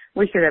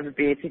 we should have a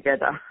beer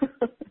together.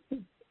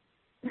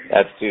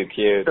 That's too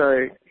cute.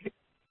 So,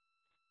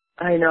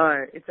 I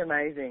know, it's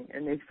amazing.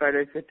 And these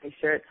photos with these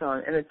shirts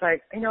on. And it's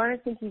like, you know, I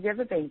don't think he's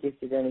ever been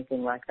gifted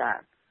anything like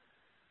that.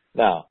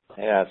 No.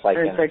 Yeah, it's like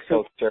in a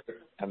silk shirt.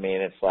 I mean,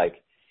 it's like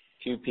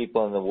few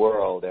people in the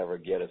world ever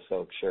get a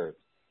silk shirt.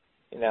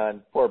 You know,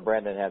 and poor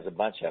Brendan has a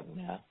bunch of them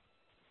now.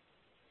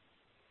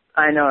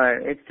 I know,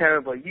 it's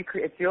terrible.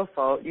 It's your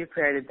fault. You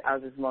created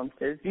us as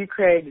monsters. I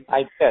did.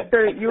 So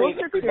I treat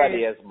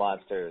everybody as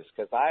monsters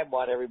because I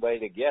want everybody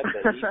to get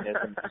that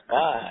hedonism is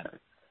fun.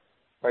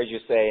 Or as you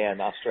say in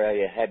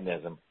Australia,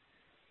 hedonism.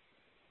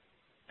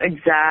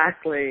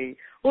 Exactly.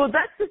 Well,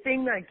 that's the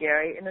thing though,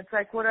 Gary, and it's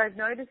like what I've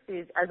noticed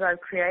is as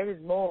I've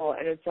created more,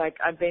 and it's like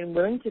I've been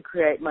willing to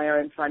create my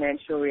own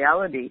financial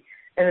reality,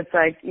 and it's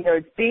like, you know,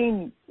 it's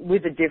been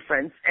with a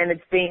difference, and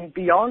it's been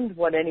beyond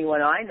what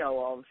anyone I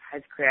know of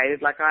has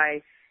created. Like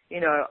I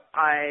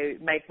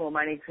make more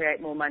money,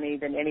 create more money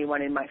than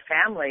anyone in my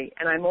family,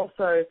 and I'm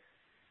also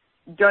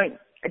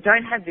I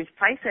don't have this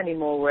place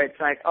anymore where it's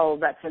like, oh,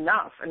 that's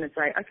enough, and it's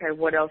like, okay,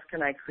 what else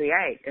can I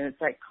create? And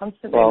it's like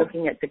constantly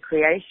looking at the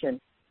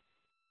creation.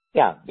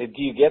 Yeah. Do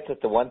you get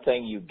that the one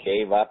thing you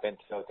gave up in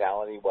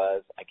totality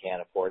was, I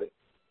can't afford it?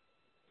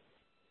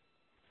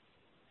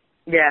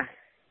 Yeah,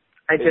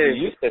 I do.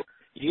 You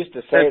used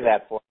to say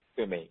that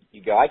to me.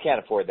 You go, I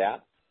can't afford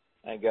that.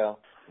 I go,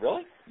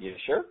 really? You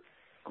sure?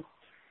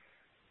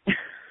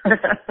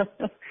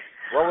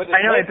 What would it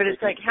I know, take but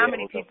it's like how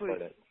many people...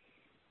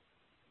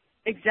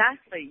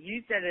 Exactly.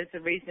 Use that as a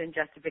reason and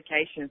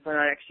justification for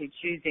not actually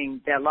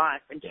choosing their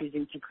life and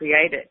choosing to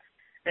create it.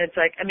 And it's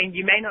like, I mean,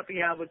 you may not be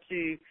able to,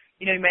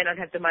 you know, you may not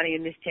have the money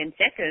in this 10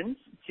 seconds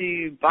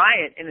to buy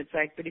it. And it's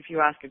like, but if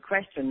you ask a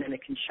question, then it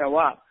can show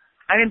up.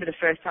 I remember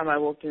the first time I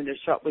walked into a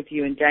shop with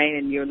you and Dane,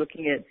 and you were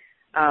looking at,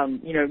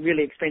 you know,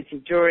 really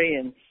expensive jewelry,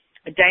 and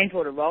Dane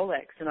bought a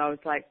Rolex, and I was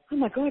like, oh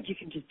my God, you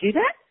can just do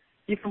that?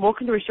 You can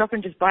walk into a shop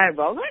and just buy a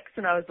Rolex?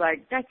 And I was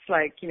like, that's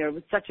like, you know, it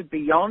was such a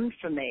beyond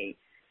for me.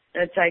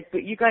 And it's like,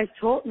 but you guys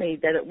taught me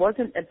that it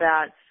wasn't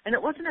about, and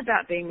it wasn't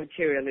about being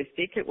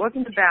materialistic. It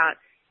wasn't about,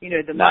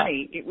 the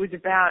money. It was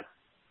about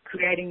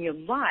creating your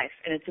life,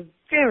 and it's a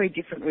very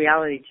different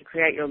reality to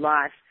create your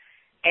life.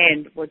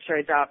 And what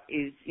shows up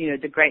is,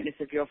 the greatness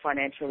of your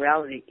financial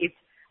reality.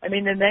 The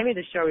name of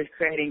the show is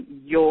Creating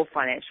Your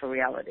Financial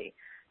Reality.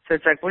 So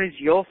it's like, what does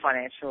your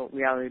financial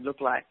reality look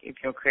like if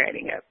you're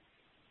creating it?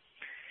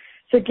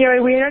 So,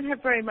 Gary, we don't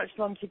have very much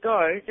long to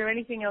go. Is there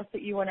anything else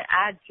that you want to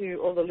add to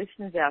all the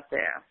listeners out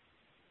there?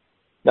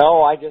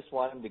 No, I just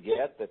want them to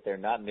get that they're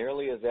not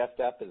nearly as effed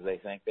up as they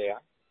think they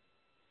are,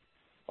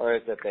 or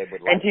as that they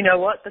would like. And you know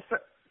what?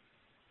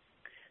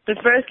 The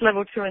first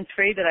level 2 and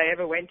 3 that I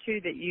ever went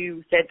to, that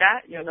you said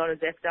that you're not as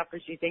effed up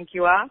as you think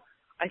you are,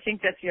 I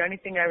think that's the only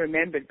thing I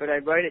remembered, but I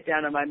wrote it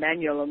down on my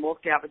manual and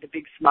walked out with a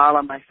big smile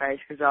on my face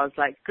because I was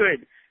like,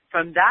 good,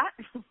 from that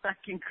I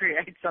can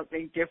create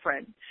something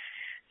different.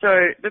 So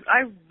look,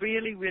 I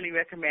really, really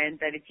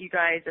recommend that if you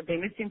guys have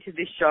been listening to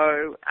this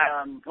show,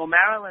 or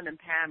Marilyn and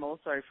Pam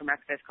also from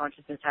Access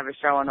Consciousness have a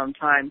show on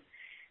Time,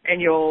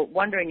 and you're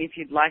wondering if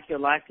you'd like your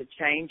life to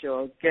change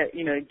or get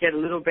a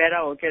little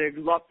better or get a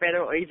lot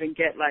better or even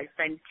get like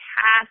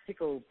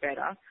fantastical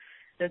better,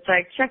 it's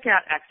like, check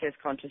out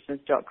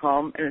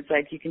accessconsciousness.com, and it's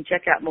like you can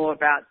check out more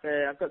about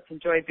I've got some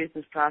Joy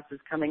Business classes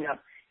coming up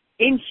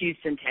in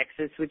Houston,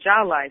 Texas, which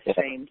are live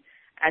streamed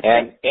at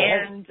the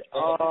end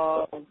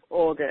of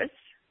August.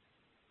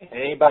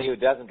 Anybody who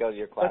doesn't go to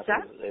your classes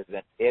is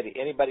an idiot.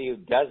 Anybody who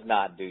does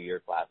not do your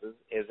classes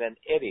is an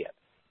idiot.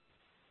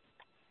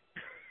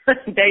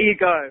 There you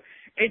go.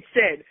 It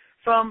said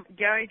from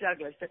Gary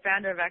Douglas, the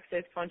founder of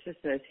Access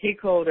Consciousness. He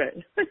called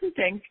it.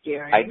 Thanks,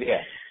 Gary. I did.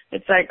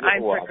 It's like,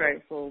 I'm so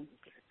grateful.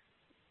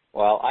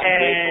 Well, I'm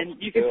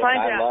grateful. You can find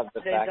out. I love the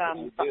fact that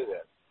you do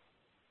this.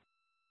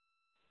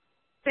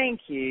 Thank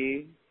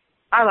you.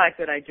 I like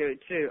that I do it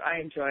too. I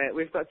enjoy it.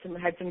 We've got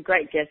had some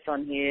great guests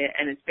on here,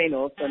 and it's been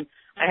awesome.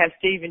 I have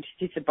Stephen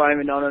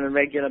Bowman on a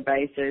regular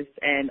basis,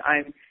 and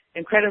I'm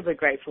incredibly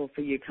grateful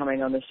for you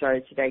coming on the show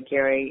today,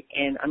 Gary,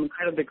 and I'm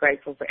incredibly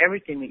grateful for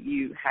everything that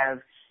you have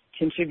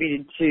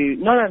contributed to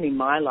not only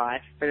my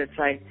life, but it's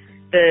like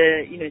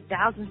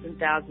thousands and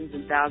thousands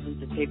and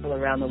thousands of people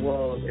around the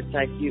world. It's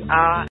like you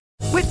are.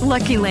 With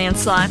Lucky Land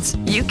Slots,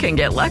 you can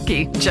get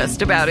lucky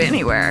just about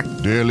anywhere.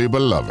 Dearly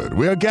beloved,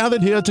 we are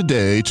gathered here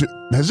today to...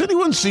 Has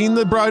anyone seen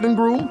the bride and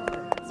groom?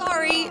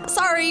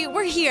 Sorry,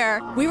 we're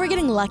here. We were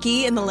getting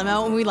lucky in the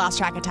limo and we lost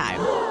track of time.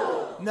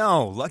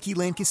 No, Lucky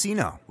Land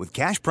Casino, with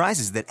cash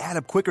prizes that add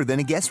up quicker than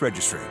a guest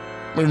registry.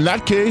 In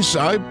that case,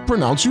 I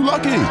pronounce you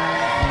lucky.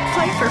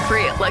 Play for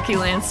free at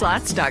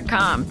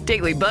LuckyLandSlots.com.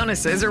 Daily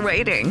bonuses are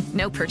waiting.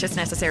 No purchase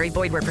necessary.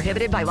 Void where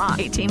prohibited by law.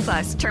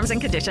 18+. Terms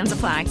and conditions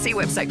apply. See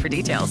website for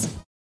details.